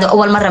بنتعرف على بعض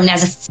وأول مرة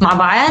بنعزف مع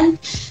بعض.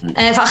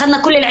 فأخذنا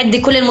كل العدة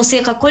كل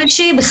الموسيقى كل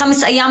شيء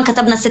ب5 أيام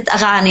كتبنا 6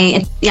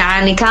 أغاني.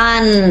 يعني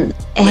كان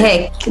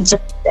هيك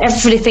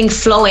everything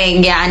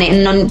flowing يعني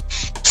إنه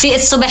في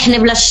الصبح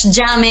نبلش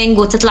جامينج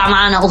وتطلع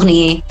معنا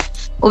أغنية.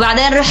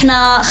 وبعدين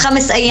رحنا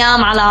 5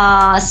 أيام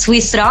على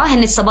سويسرا.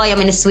 هن الصبايا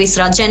من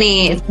سويسرا.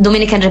 جيني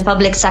دومينيكان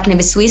ريبابليك ساكنة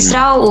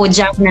بسويسرا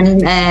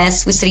وجازمين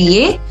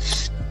سويسرية.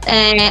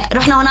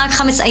 رحنا هناك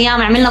 5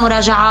 أيام عملنا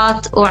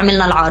مراجعات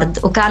وعملنا العرض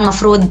وكان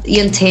مفروض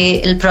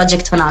ينتهي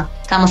البروجكت هناك.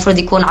 كان مفروض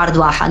يكون عرض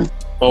واحد.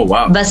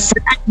 بس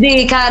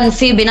كان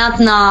في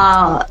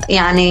بيناتنا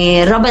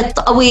يعني ربط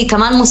قوي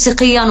كمان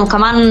موسيقيا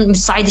وكمان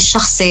بالصعيد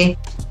الشخصي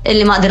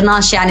اللي ما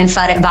قدرناش يعني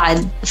نفارق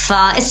بعد.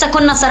 فإسا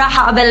كنا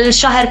صراحة قبل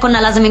شهر كنا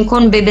لازم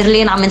نكون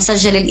ببرلين عم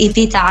نسجل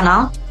الEP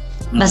تاعنا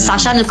بس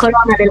عشان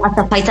الكورونا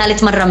للأسف هاي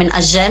 3 مرة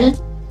منأجل.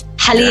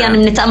 حاليا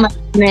بنتأمل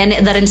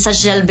نقدر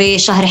نسجل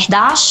بشهر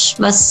 11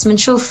 بس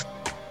منشوف.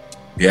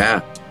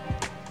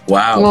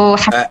 واو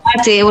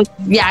وحسيتي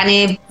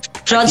يعني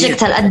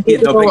بروجكت هالقد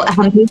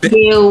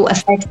أهمية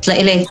وأفكت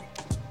لإلي.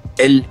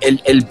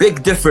 البيج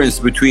ديفرنس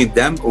بين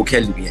them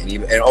وكلمي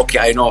يعني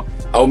اوكي اي نو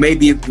او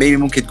maybe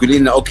ممكن تقولي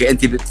لنا اوكي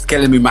انت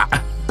بتتكلمي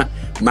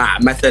مع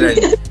مثلا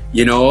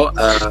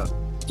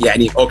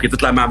يعني اوكي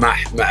تطلع مع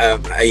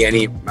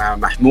يعني مع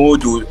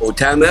محمود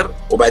وتامر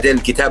وبعدين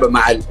الكتابه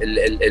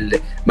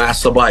مع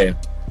الصبايا.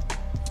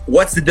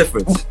 what's the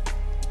difference؟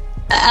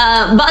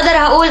 بقدر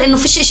اقول انه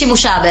فيش اشي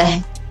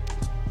مشابه.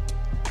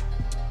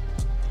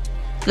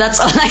 that's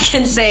all I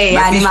can say.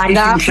 يعني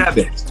مع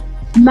مشابه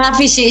ما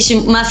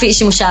في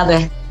شيء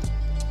مشابه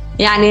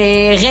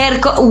يعني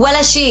غير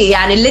ولا شيء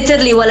يعني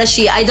literally ولا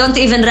شيء. I don't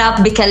even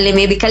rap.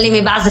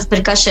 بكلمي بعزف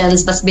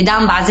percussions بس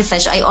بدام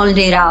بعزفش. I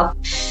only rap.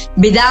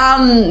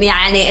 بدام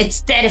يعني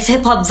تعرف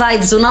هيب هوب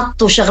فايبز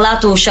ونط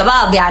وشغلات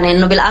وشباب يعني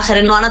انه بالاخر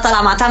انه انا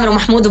طالع مع تامر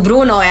ومحمود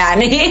وبرونو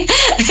يعني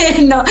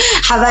انه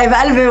حبايب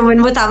قلبي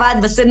وبنموت على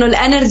بعض بس انه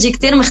الانرجي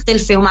كتير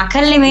مختلفة. ومع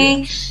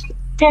كلمي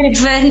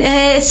تعرف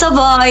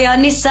صبايا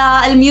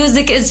نساء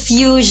الميوزك از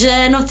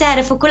فيوجن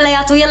وبتعرف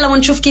وكلياته يلا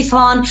ونشوف كيف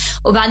هون.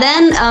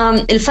 وبعدين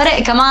الفرق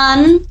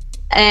كمان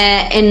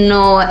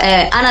انه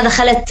انا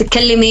دخلت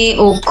كلمي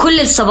وكل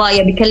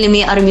الصبايا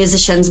بكلمي ار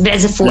ميوزيشنز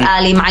بيعزفوا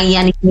آلي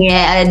معين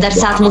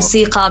درسات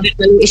موسيقى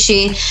بيعملوا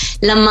اشي.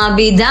 لما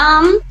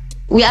بيدام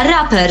وي ار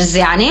رابرز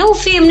يعني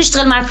وفي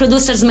بنشتغل مع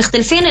برودوسرز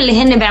مختلفين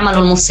اللي هن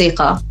بيعملوا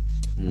الموسيقى.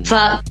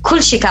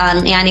 فكل شيء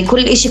كان يعني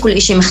كل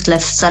اشي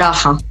مختلف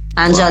صراحة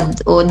عن جد.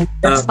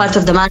 that's part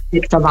of the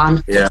magic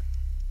طبعا.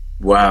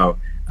 wow.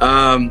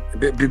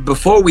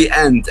 Before we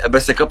end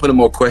بس a couple of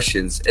more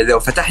questions. إذا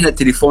فتحنا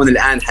التليفون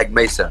الآن حق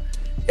ميسا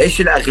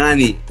ايش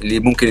الاغاني اللي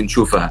ممكن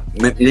نشوفها؟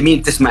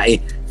 لمين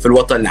تسمعي في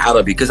الوطن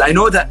العربي؟ because I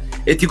know that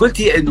انت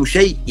قلتي انه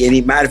شيء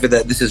يعني ما اعرف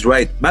اذا this is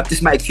right، ما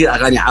بتسمعي كثير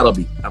اغاني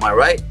عربي. am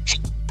I right؟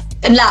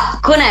 لا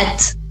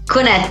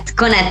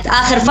كنت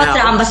اخر فتره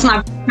عم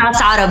بسمع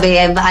ناس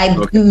عربي. I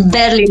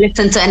barely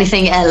listen to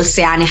anything else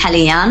يعني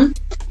حاليا.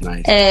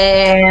 nice.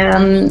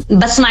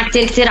 بسمع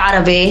كتير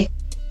عربي.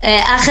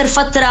 اخر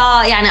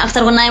فتره يعني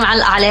اكثر غنايه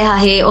معلقه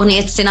عليها هي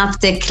اغنيه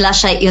سينابتك لا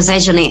شيء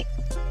يزعجني.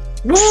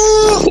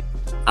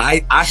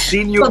 I've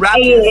seen you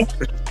rap.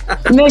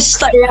 مش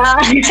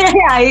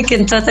طبيعي. I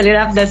can totally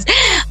rap this.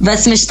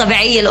 بس مش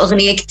طبيعية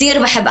الأغنية.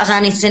 كتير بحب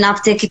أغاني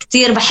سينابتك،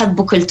 كتير بحب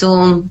بو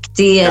كلثوم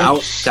كتير.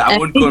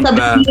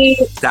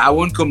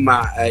 تعاونكم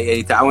مع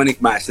يعني تعاونك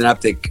مع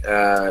سينابتك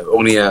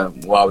أغنية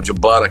واو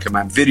جبارة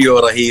كمان، فيديو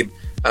رهيب.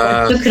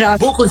 شكرا.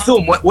 بو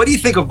كلثوم what do you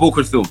think of بو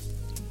كلثوم؟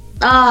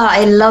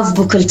 I love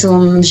بو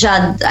كلثوم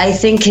جد. I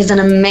think he's an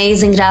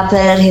amazing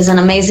rapper, he's an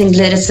amazing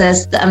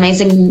lyricist,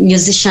 amazing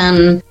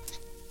musician.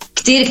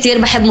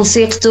 كتير بحب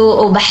موسيقته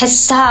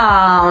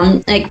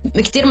وبحسها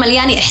كتير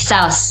مليانة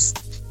إحساس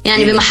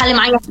يعني بمحل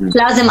معين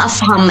لازم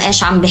أفهم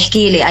إيش عم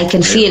بحكي لي. I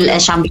can feel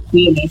إيش عم بحكي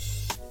لي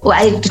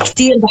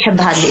وكتير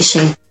بحب هذا الإشي.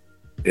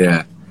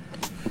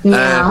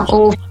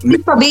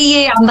 وفي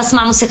صبية عم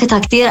بسمع موسيقتها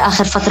كتير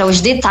آخر فترة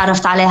وجديد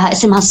تعرفت عليها،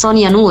 اسمها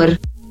سونيا نور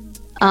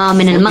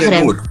من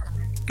المغرب.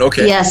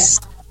 أوكي. يس.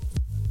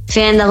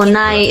 فين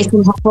غناية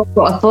اسمها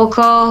بوكو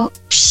أبوكو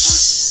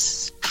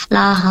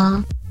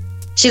أحلاها.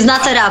 She's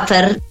not a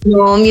rapper,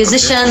 no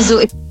musicians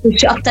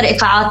وشي أكتر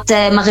إيقاعات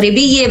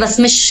مغربية بس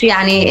مش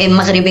يعني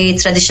مغربي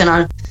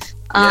traditional.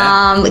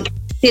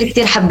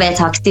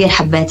 كتير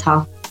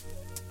حبيتها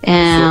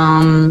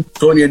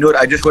Sonia Noor,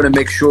 I just want to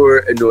make sure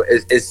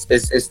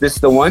is this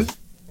the one?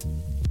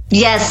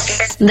 Yes,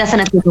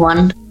 definitely the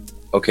one.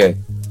 Okay.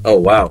 Oh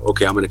wow.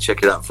 Okay, I'm going to check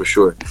it out for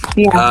sure.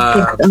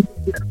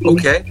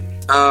 Okay.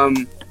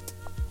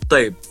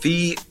 طيب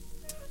في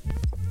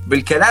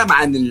بالكلام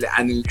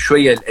عن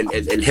شوية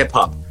الهيب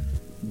هوب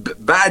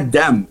بعد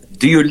دم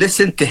do you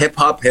listen to hip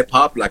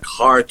hop like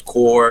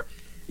hardcore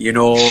you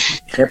know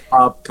hip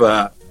hop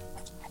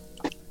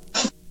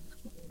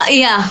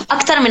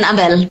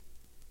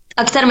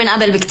أكتر من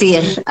قبل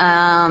بكتير.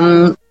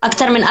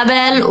 أكتر من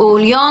قبل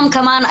واليوم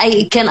كمان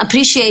I can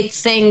appreciate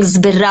things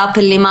بالراب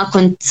اللي ما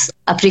كنت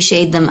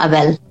appreciate them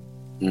قبل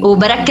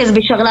وبركز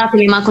بشغلات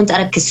اللي ما كنت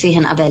أركز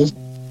فيهن قبل.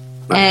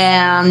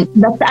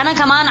 بس أنا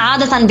كمان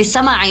عادة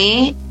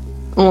بسمعي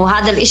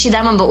وهذا الإشي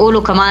دائما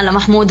بقوله كمان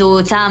لمحمود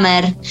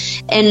وتامر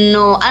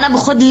إنه أنا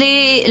بخد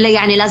لي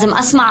يعني لازم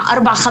أسمع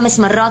 4-5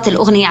 مرات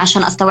الأغنية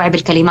عشان أستوعب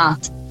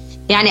الكلمات.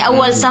 يعني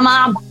أول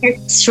سمع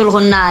بحس شو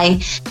الغناي،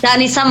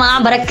 ثاني سمع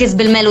بركز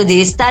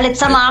بالميلوديز، ثالث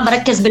سمع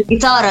بركز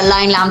بالجيتار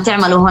اللاين اللي عم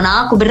تعمله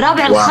هناك،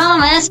 وبالرابع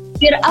الخامس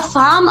بصير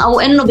أفهم أو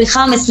إنه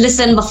بخامس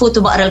لسن بفوت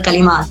وبقرأ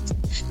الكلمات.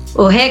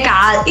 وهيك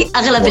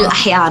أغلب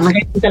الأحيان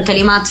غير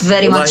الكلمات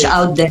very much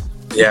out there.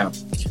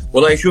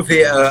 والله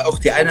شوفي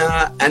أختي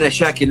أنا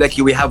شاكر لك.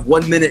 we have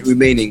 1 minute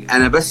remaining.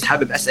 أنا بس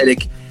حابب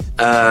أسألك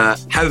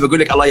حابب أقول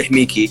لك الله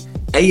يحميكي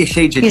أي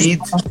شيء جديد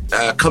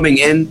coming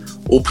in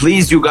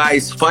وبليز you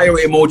guys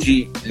fire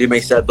emoji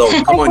لميساء ضوء.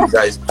 come on you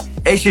guys.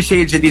 إيش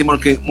الشيء الجديد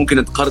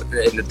ممكن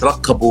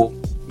نترقبه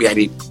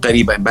يعني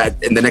قريبا بعد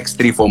in the next 3-4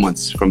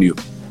 months from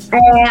you؟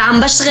 عم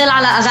بشتغل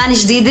على أغاني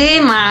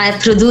جديدة مع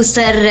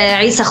برودوسر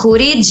عيسى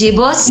خوري جي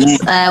بوست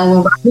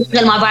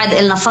وبنشتغل مع بعض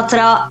إلنا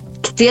فترة.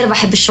 كتير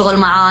بحب الشغل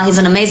معه. he's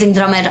an amazing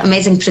drummer,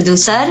 amazing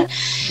producer.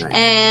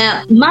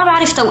 ما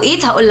بعرف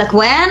توقيت هقول لك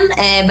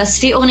وين بس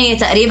في أغنية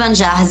تقريبا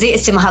جاهزة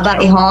اسمها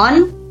باقي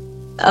هون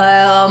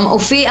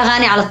وفي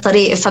أغاني على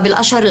الطريق.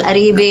 فبالأشهر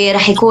القريبة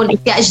رح يكون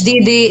أشياء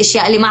جديدة،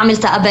 أشياء اللي ما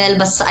عملتها قبل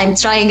بس I'm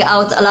trying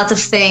out a lot of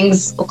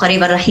things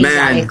وقريبا رح يجي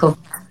عليكم.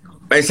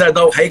 ميساء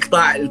ضوء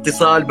حيقطع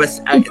الاتصال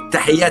بس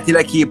تحياتي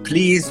لك.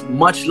 please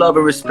much love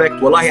and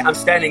respect. والله I'm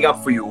standing up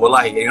for you.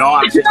 والله you know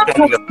I'm just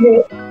standing up.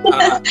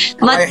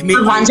 الله يحميك.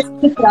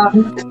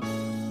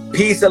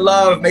 peace and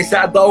love.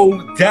 ميساء ضوء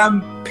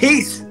تم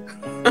peace.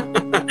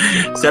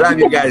 سلام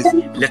يا guys.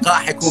 لقاء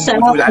حيكون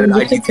موجود على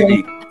الIGTV.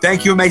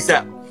 thank you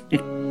ميساء.